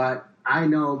 but I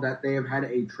know that they have had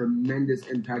a tremendous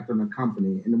impact on the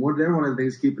company, and they're one of the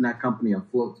things keeping that company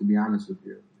afloat, to be honest with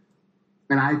you.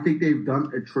 And I think they've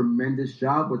done a tremendous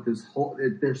job with this whole.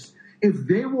 If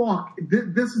they walk,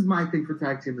 this is my thing for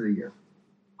Tag Team of the Year.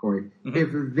 Corey, if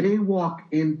they walk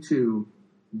into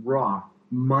Raw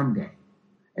Monday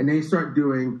and they start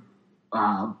doing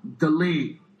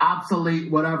delete,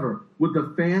 obsolete, whatever, would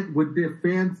the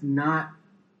fans not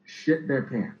shit their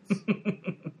pants?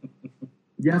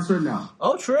 Yes or no?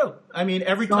 Oh, true. I mean,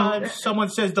 every time someone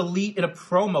says delete in a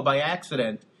promo by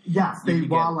accident. Yes, they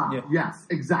ball out. Yeah. Yes,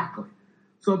 exactly.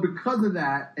 So because of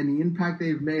that and the impact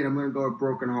they've made, I'm going to go with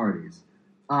Broken Hardys.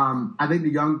 I think the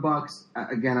Young Bucks,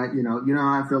 again, you know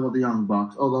how I feel about the Young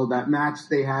Bucks. Although that match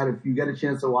they had, if you get a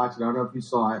chance to watch it, I don't know if you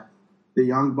saw it, the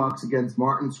Young Bucks against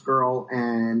Martin Scurll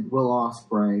and Will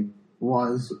Ospreay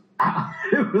was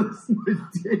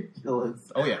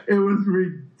ridiculous. Oh, yeah. It was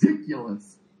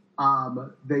ridiculous.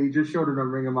 They just showed it on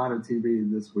Ring of Honor TV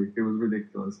this week. It was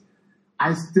ridiculous.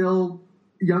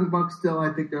 Young Bucks still,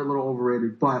 I think they're a little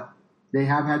overrated, but they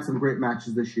have had some great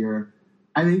matches this year.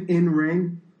 I think in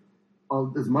ring,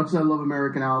 as much as I love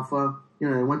American Alpha, they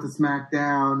went to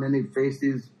SmackDown and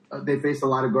they faced a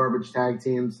lot of garbage tag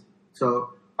teams. So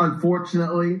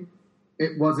unfortunately,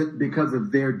 it wasn't because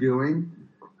of their doing.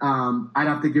 I'd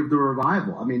have to give the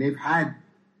Revival. I mean, they've had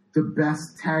the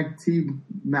best tag team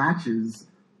matches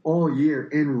all year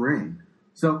in ring.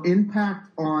 So impact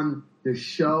on the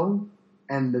show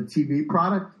and the TV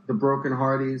product, the Broken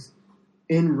Hardys.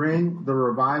 In ring, the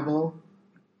Revival.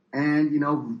 And,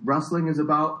 wrestling is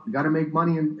about, you got to make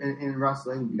money in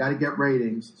wrestling. You got to get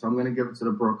ratings. So I'm going to give it to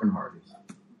the Broken Hardys.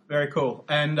 Very cool.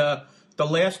 And the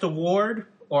last award,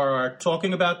 or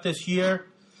talking about this year,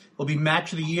 will be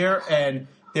Match of the Year. And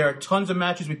there are tons of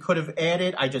matches we could have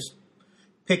added.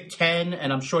 pick 10,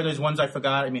 and I'm sure there's ones I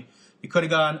forgot. I mean, you could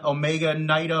have gone Omega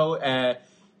Naito,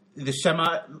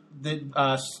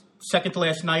 second to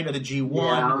last night of the G1.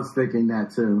 Yeah, I was thinking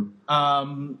that too.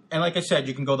 And like I said,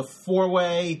 you can go the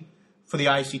 4-way for the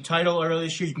IC title earlier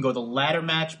this year. You can go the ladder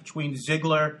match between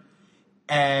Ziggler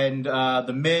and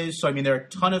The Miz. So, I mean, there are a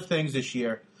ton of things this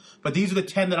year. But these are the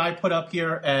 10 that I put up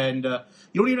here. And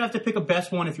you don't even have to pick a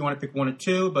best one if you want to pick one or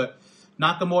two. But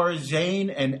Nakamura,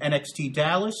 Zayn, and NXT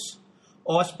Dallas.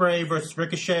 Ospreay versus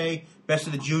Ricochet, Best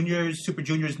of the Juniors, Super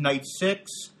Juniors Night 6.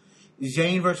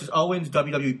 Zayn versus Owens,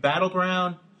 WWE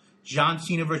Battleground. John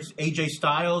Cena versus AJ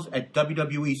Styles at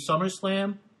WWE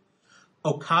SummerSlam.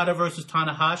 Okada versus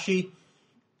Tanahashi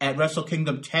at Wrestle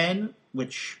Kingdom 10,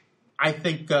 which I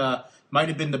think might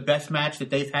have been the best match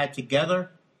that they've had together.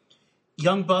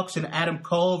 Young Bucks and Adam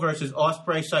Cole versus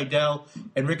Ospreay, Sydal,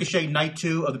 and Ricochet Night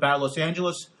 2 of the Battle of Los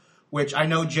Angeles, which I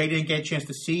know Jay didn't get a chance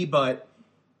to see, but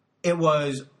it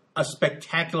was a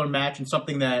spectacular match and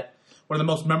something that one of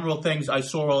the most memorable things I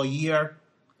saw all year.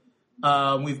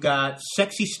 We've got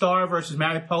Sexy Star versus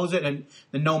Mariposa and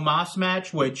the No Mas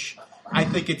match, which I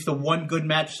think it's the one good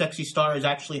match Sexy Star has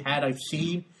actually had I've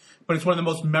seen. But it's one of the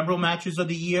most memorable matches of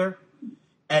the year.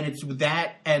 And it's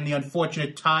that and the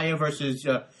unfortunate Taya versus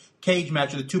Cage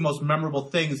match are the two most memorable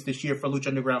things this year for Lucha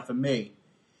Underground for me.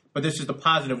 But this is the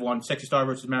positive one. Sexy Star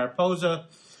versus Mariposa.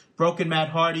 Broken Matt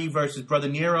Hardy versus Brother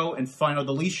Nero in Final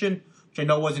Deletion, which I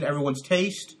know wasn't everyone's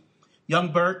taste.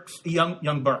 Young Bucks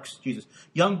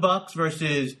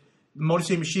versus Motor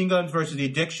City Machine Guns versus The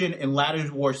Addiction in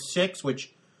Ladder War 6,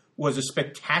 which was a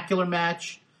spectacular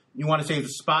match. You want to say it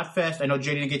was a spot fest. I know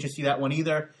Jay didn't get to see that one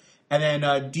either. And then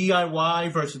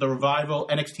DIY versus The Revival,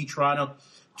 NXT Toronto,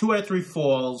 2 out of 3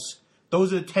 falls.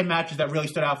 Those are the 10 matches that really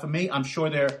stood out for me. I'm sure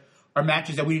there are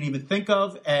matches that we didn't even think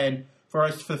of. And for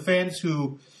the fans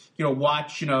who,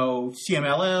 watch,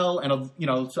 CMLL and,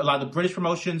 a lot of the British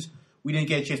promotions, we didn't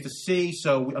get a chance to see.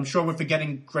 So I'm sure we're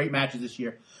forgetting great matches this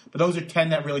year. But those are 10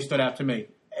 that really stood out to me.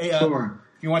 Sure.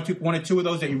 If you want one or two of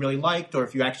those that you really liked, or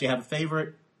if you actually have a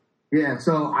favorite. Yeah,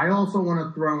 so I also want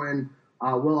to throw in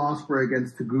Will Ospreay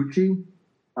against Taguchi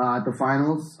at the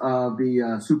finals of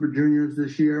the Super Juniors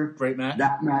this year. Great match.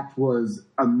 That match was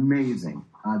amazing.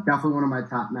 Definitely one of my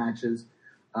top matches.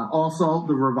 Also,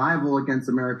 the Revival against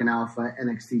American Alpha,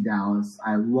 NXT Dallas.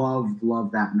 I loved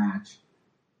that match.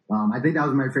 I think that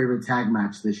was my favorite tag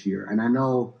match this year. And I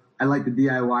know I like the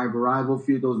DIY Revival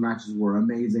feud. Those matches were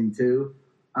amazing too.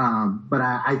 But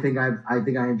I think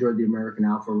I enjoyed the American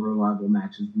Alpha Revival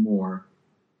matches more.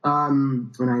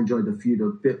 And I enjoyed the feud a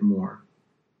bit more.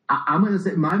 I'm going to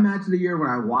say my match of the year, when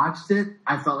I watched it,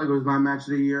 I felt like it was my match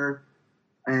of the year.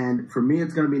 And for me,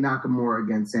 it's going to be Nakamura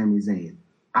against Sami Zayn.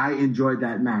 I enjoyed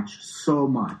that match so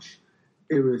much.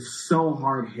 It was so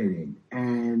hard-hitting.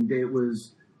 And it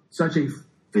was such a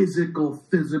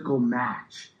physical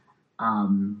match.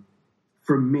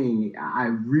 For me, I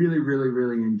really, really,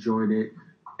 really enjoyed it.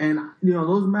 And,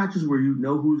 those matches where you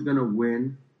know who's going to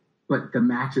win, but the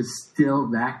match is still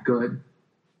that good,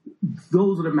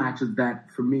 those are the matches that,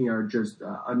 for me, are just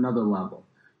another level.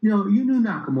 You knew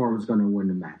Nakamura was going to win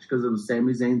the match because it was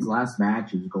Sami Zayn's last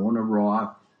match. He was going to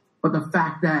Raw. But the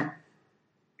fact that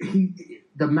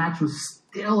the match was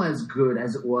still as good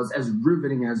as it was, as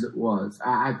riveting as it was,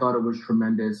 I thought it was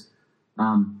tremendous.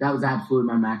 That was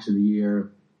absolutely my match of the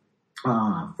year.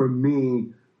 For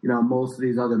me, most of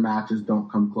these other matches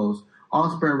don't come close.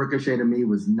 Ospreay and Ricochet to me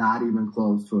was not even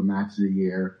close to a match of the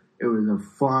year. It was a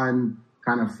fun,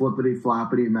 kind of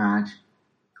flippity-floppity match.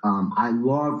 I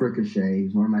love Ricochet.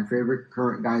 He's one of my favorite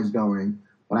current guys going.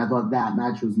 But I thought that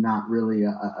match was not really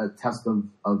a test of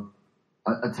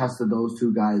those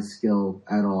two guys' skill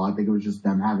at all. I think it was just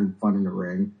them having fun in the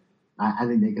ring. I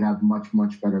think they could have much,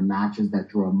 much better matches that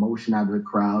draw emotion out of the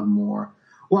crowd more.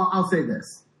 Well, I'll say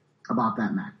this about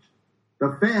that match.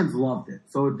 The fans loved it,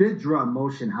 so it did draw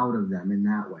emotion out of them in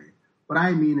that way. But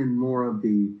I mean in more of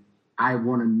the, I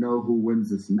want to know who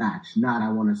wins this match, not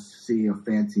I want to see a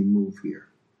fancy move here.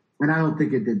 And I don't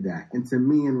think it did that. And to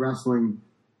me in wrestling,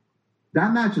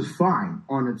 that match is fine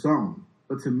on its own.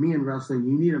 But to me in wrestling,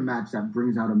 you need a match that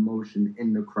brings out emotion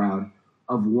in the crowd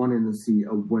of wanting to see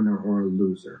a winner or a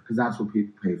loser. Because that's what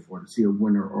people pay for, to see a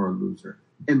winner or a loser.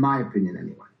 In my opinion,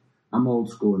 anyway. I'm old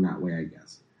school in that way, I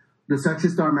guess. The Sexy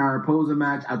Star Mariposa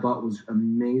match I thought was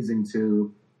amazing,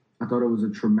 too. I thought it was a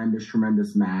tremendous,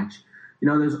 tremendous match.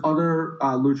 There's other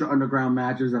Lucha Underground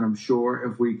matches that I'm sure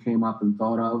if we came up and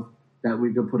thought of that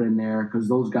we could put in there, because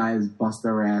those guys bust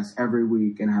their ass every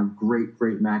week and have great,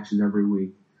 great matches every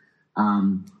week.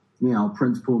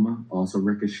 Prince Puma, also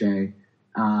Ricochet.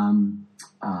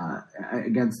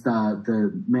 against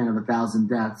the Man of 1,000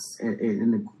 Deaths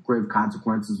in the Grave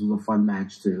Consequences was a fun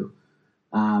match too.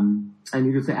 And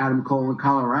you could say Adam Cole and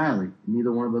Kyle O'Reilly.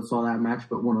 Neither one of us saw that match,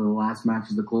 but one of the last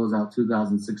matches to close out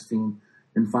 2016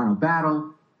 in Final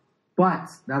Battle. But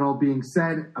that all being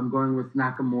said, I'm going with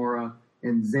Nakamura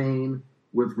and Zayn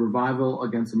with Revival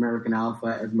against American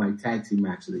Alpha as my tag team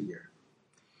match of the year.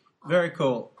 Very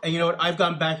cool. And you know what? I've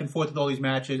gone back and forth with all these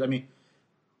matches. I mean,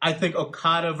 I think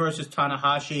Okada versus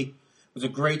Tanahashi was a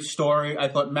great story. I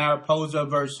thought Mariposa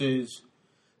versus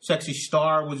Sexy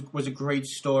Star was a great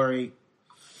story.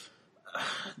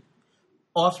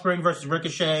 Offspring versus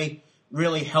Ricochet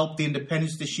really helped the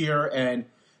independents this year and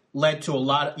led to a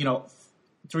lot of,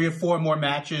 3 or 4 more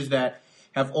matches that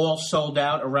have all sold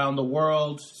out around the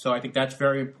world. So I think that's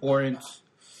very important.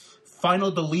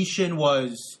 Final Deletion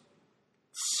was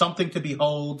something to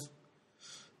behold.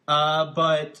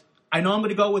 But I know I'm going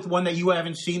to go with one that you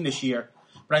haven't seen this year.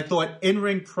 But I thought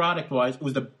in-ring product-wise, it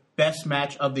was the best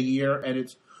match of the year. And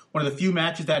it's one of the few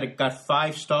matches that it got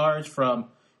 5 stars from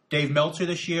Dave Meltzer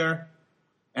this year.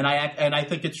 And I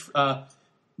think it's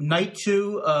Night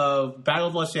 2 of Battle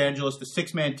of Los Angeles, the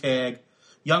 6-man tag,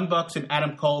 Young Bucks and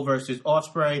Adam Cole versus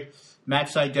Ospreay, Matt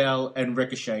Sydal, and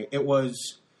Ricochet. It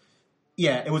was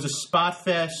a spot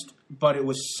fest, but it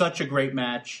was such a great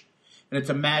match. And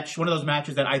it's a match, one of those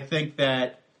matches that I think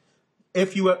that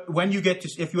if you ever get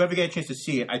a chance to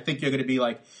see it, I think you're going to be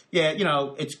like,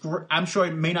 I'm sure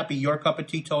it may not be your cup of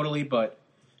tea totally, but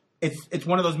it's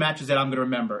one of those matches that I'm going to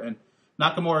remember. And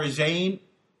Nakamura Zayn,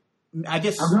 I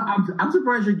guess I'm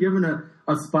surprised you're giving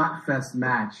a spot fest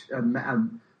match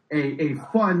a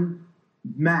fun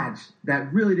match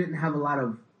that really didn't have a lot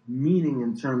of meaning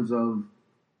in terms of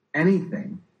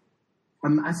anything.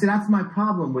 I see that's my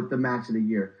problem with the match of the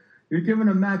year. You're giving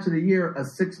a match of the year a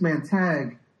 6-man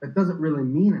tag that doesn't really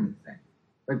mean anything.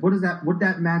 Like, what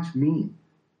that match mean?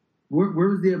 Where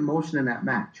was the emotion in that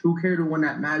match? Who cared who won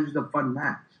that match? It was a fun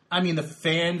match. I mean, the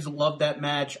fans loved that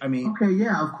match. I mean, okay,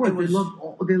 yeah, of course they're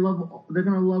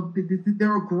gonna love.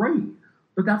 They're great,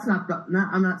 but that's not.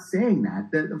 I'm not saying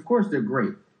that. Of course they're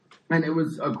great, and it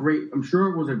was a great. I'm sure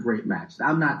it was a great match.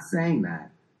 I'm not saying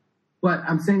that, but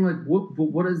I'm saying like,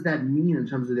 what does that mean in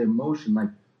terms of the emotion? Like,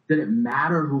 did it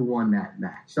matter who won that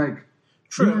match? Like,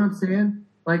 true. You know what I'm saying?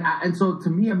 Like, and so to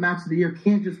me, a match of the year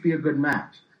can't just be a good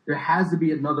match. There has to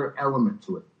be another element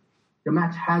to it. The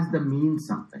match has to mean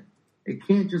something. It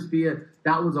can't just be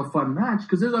that was a fun match,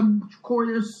 because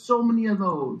there's so many of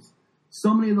those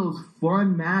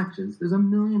fun matches. There's a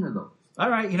million of those.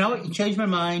 All right, you know what? You changed my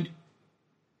mind.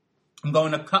 I'm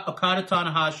going to Okada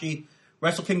Tanahashi,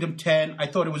 Wrestle Kingdom 10. I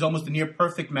thought it was almost a near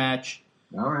perfect match.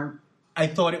 All right. I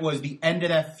thought it was the end of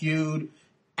that feud.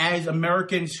 As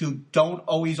Americans who don't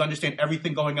always understand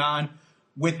everything going on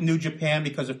with New Japan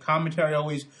because of commentary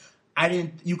always,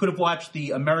 you could have watched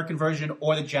the American version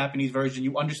or the Japanese version.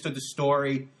 You understood the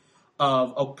story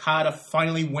of Okada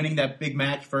finally winning that big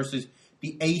match versus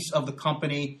the ace of the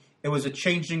company. It was a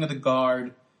changing of the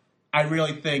guard. I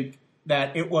really think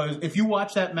that it was, if you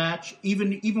watch that match,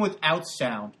 even without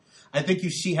sound, I think you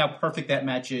see how perfect that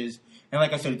match is. And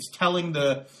like I said, it's telling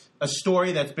a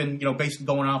story that's been, basically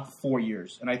going on for 4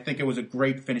 years. And I think it was a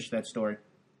great finish to that story.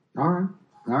 All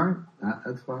right.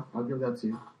 That's fine. I'll give that to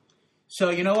you. So,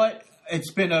 you know what?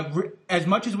 It's been as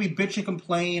much as we bitch and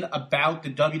complain about the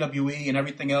WWE and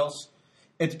everything else,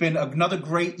 it's been another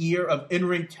great year of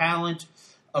in-ring talent,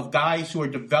 of guys who are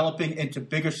developing into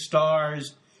bigger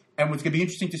stars. And what's going to be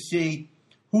interesting to see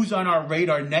who's on our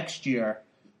radar next year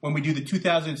when we do the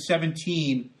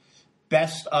 2017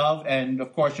 best of, and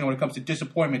of course, when it comes to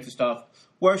disappointment and stuff,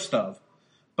 worst of.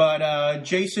 But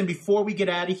Jason, before we get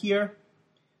out of here,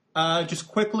 just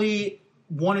quickly,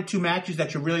 1 or 2 matches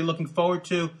that you're really looking forward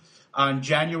to on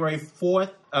January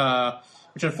 4th,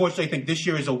 which unfortunately I think this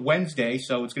year is a Wednesday,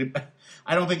 so it's going to.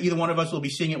 I don't think either one of us will be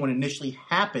seeing it when it initially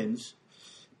happens.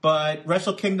 But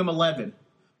Wrestle Kingdom 11,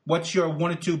 what's your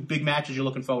 1 or 2 big matches you're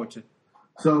looking forward to?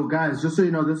 So, guys, just so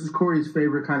you know, this is Corey's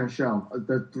favorite kind of show,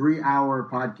 the 3-hour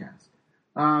podcast.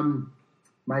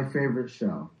 My favorite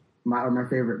show, my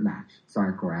favorite match.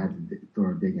 Sorry, Corey, I had to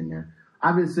throw a dig in there.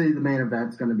 Obviously, the main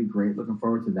event's going to be great. Looking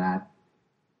forward to that.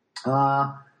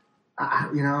 I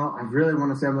really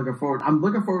want to say I'm looking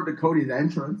forward to Cody's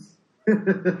entrance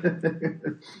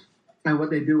and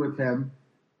what they do with him.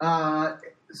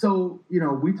 So,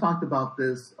 we talked about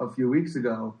this a few weeks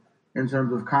ago in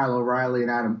terms of Kyle O'Reilly and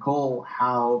Adam Cole,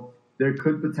 how there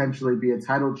could potentially be a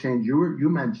title change. You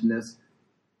mentioned this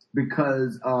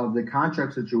because of the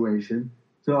contract situation.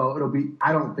 So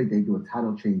I don't think they do a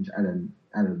title change at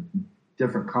a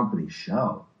different company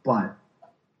show, but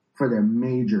for their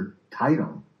major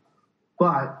title.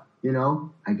 But, you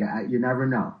never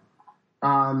know.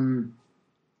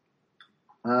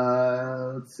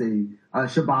 Let's see.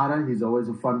 Shibata, he's always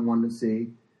a fun one to see.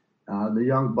 The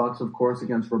Young Bucks, of course,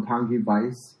 against Roppongi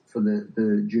Vice for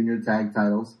the junior tag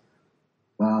titles.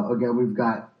 Again, we've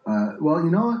got, a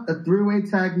three-way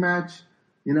tag match.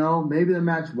 Maybe the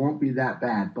match won't be that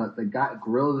bad, but the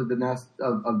Guerrillas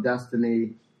of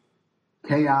Destiny,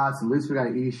 Chaos, at least we got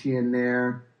Ishii in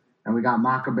there, and we got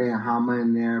Makabe and Hama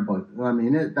in there, but,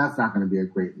 that's not going to be a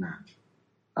great match.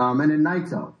 And then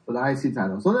Naito for the IC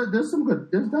title. So there's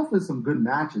definitely some good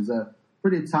matches. A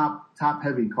pretty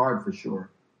top-heavy card for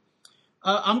sure.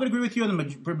 I'm going to agree with you on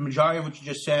the majority of what you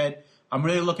just said. I'm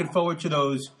really looking forward to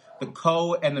the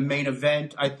co and the main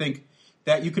event. I think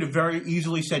that you could have very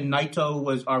easily said Naito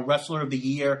was our Wrestler of the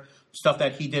Year, stuff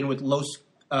that he did with Los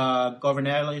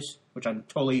Governales, which I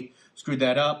totally screwed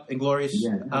that up. Inglorious.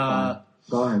 Yeah,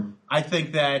 go ahead. I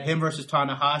think that him versus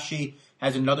Tanahashi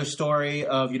has another story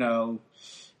of, the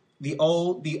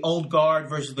old guard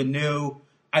versus the new.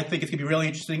 I think it's going to be really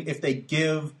interesting if they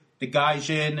give the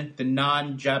Gaijin, the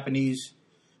non-Japanese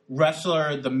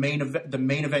wrestler, the main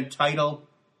event title.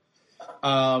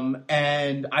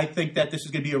 And I think that this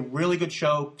is going to be a really good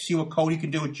show. See what Cody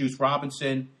can do with Juice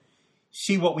Robinson.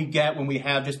 See what we get when we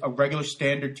have just a regular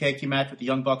standard tag team match with the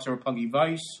Young Bucks and Roppongi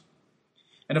Vice.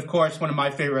 And, of course, one of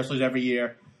my favorite wrestlers every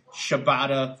year,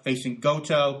 Shibata facing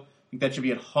Goto. I think that should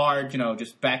be a hard,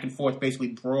 just back and forth, basically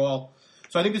brawl.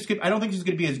 So I don't think this is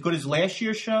going to be as good as last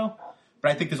year's show,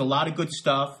 but I think there's a lot of good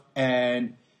stuff.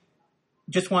 And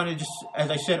just wanted to, as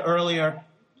I said earlier,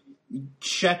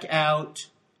 check out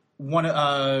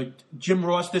Jim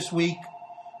Ross this week,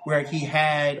 where he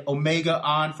had Omega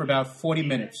on for about 40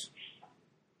 minutes.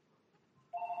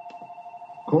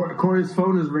 Corey's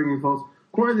phone is ringing, folks.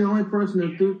 Corey, the only person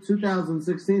in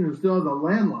 2016 who still has a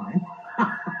landline.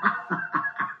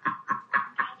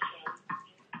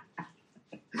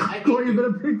 Corey, you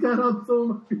better pick that up.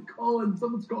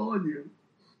 Someone's calling you.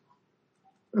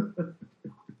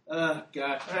 Oh,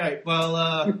 God. All right. Well,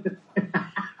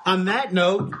 on that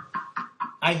note,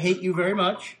 I hate you very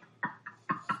much.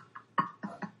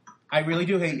 I really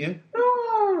do hate you.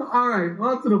 All right.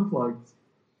 On to the plugs.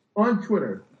 On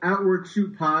Twitter,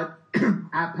 @WorkShootPod,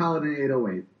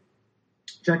 @Paladin808.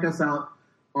 Check us out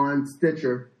on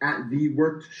Stitcher @The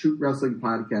Worked Shoot Wrestling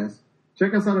Podcast.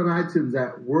 Check us out on iTunes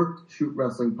 @Worked Shoot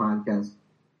Wrestling Podcast.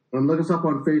 Look us up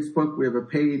on Facebook. We have a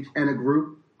page and a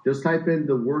group. Just type in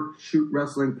the Worked Shoot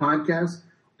Wrestling Podcast,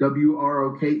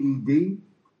 WROKED,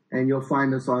 and you'll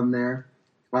find us on there.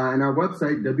 And our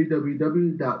website,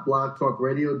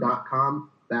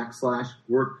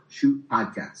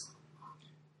 www.blogtalkradio.com/WorkShootPodcast.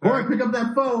 Boy, pick up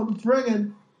that phone. It's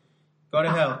ringing. Go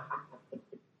to hell.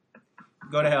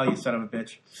 Go to hell, you son of a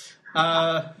bitch.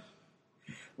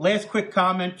 Last quick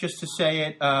comment, just to say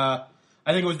it. I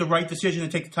think it was the right decision to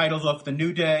take the titles off the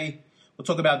New Day. We'll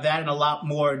talk about that and a lot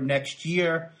more next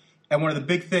year. And one of the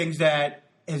big things that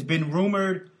has been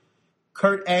rumored,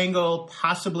 Kurt Angle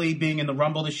possibly being in the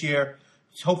Rumble this year.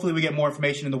 Hopefully we get more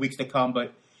information in the weeks to come.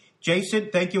 But, Jason,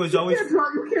 thank you as always.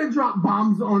 You can't drop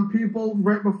bombs on people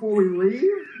right before we leave.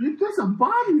 That's a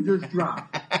bomb you just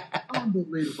dropped.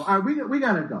 Unbelievable. All right, we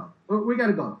got to go. We got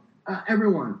to go.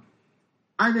 Everyone,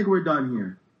 I think we're done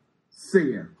here.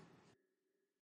 See ya.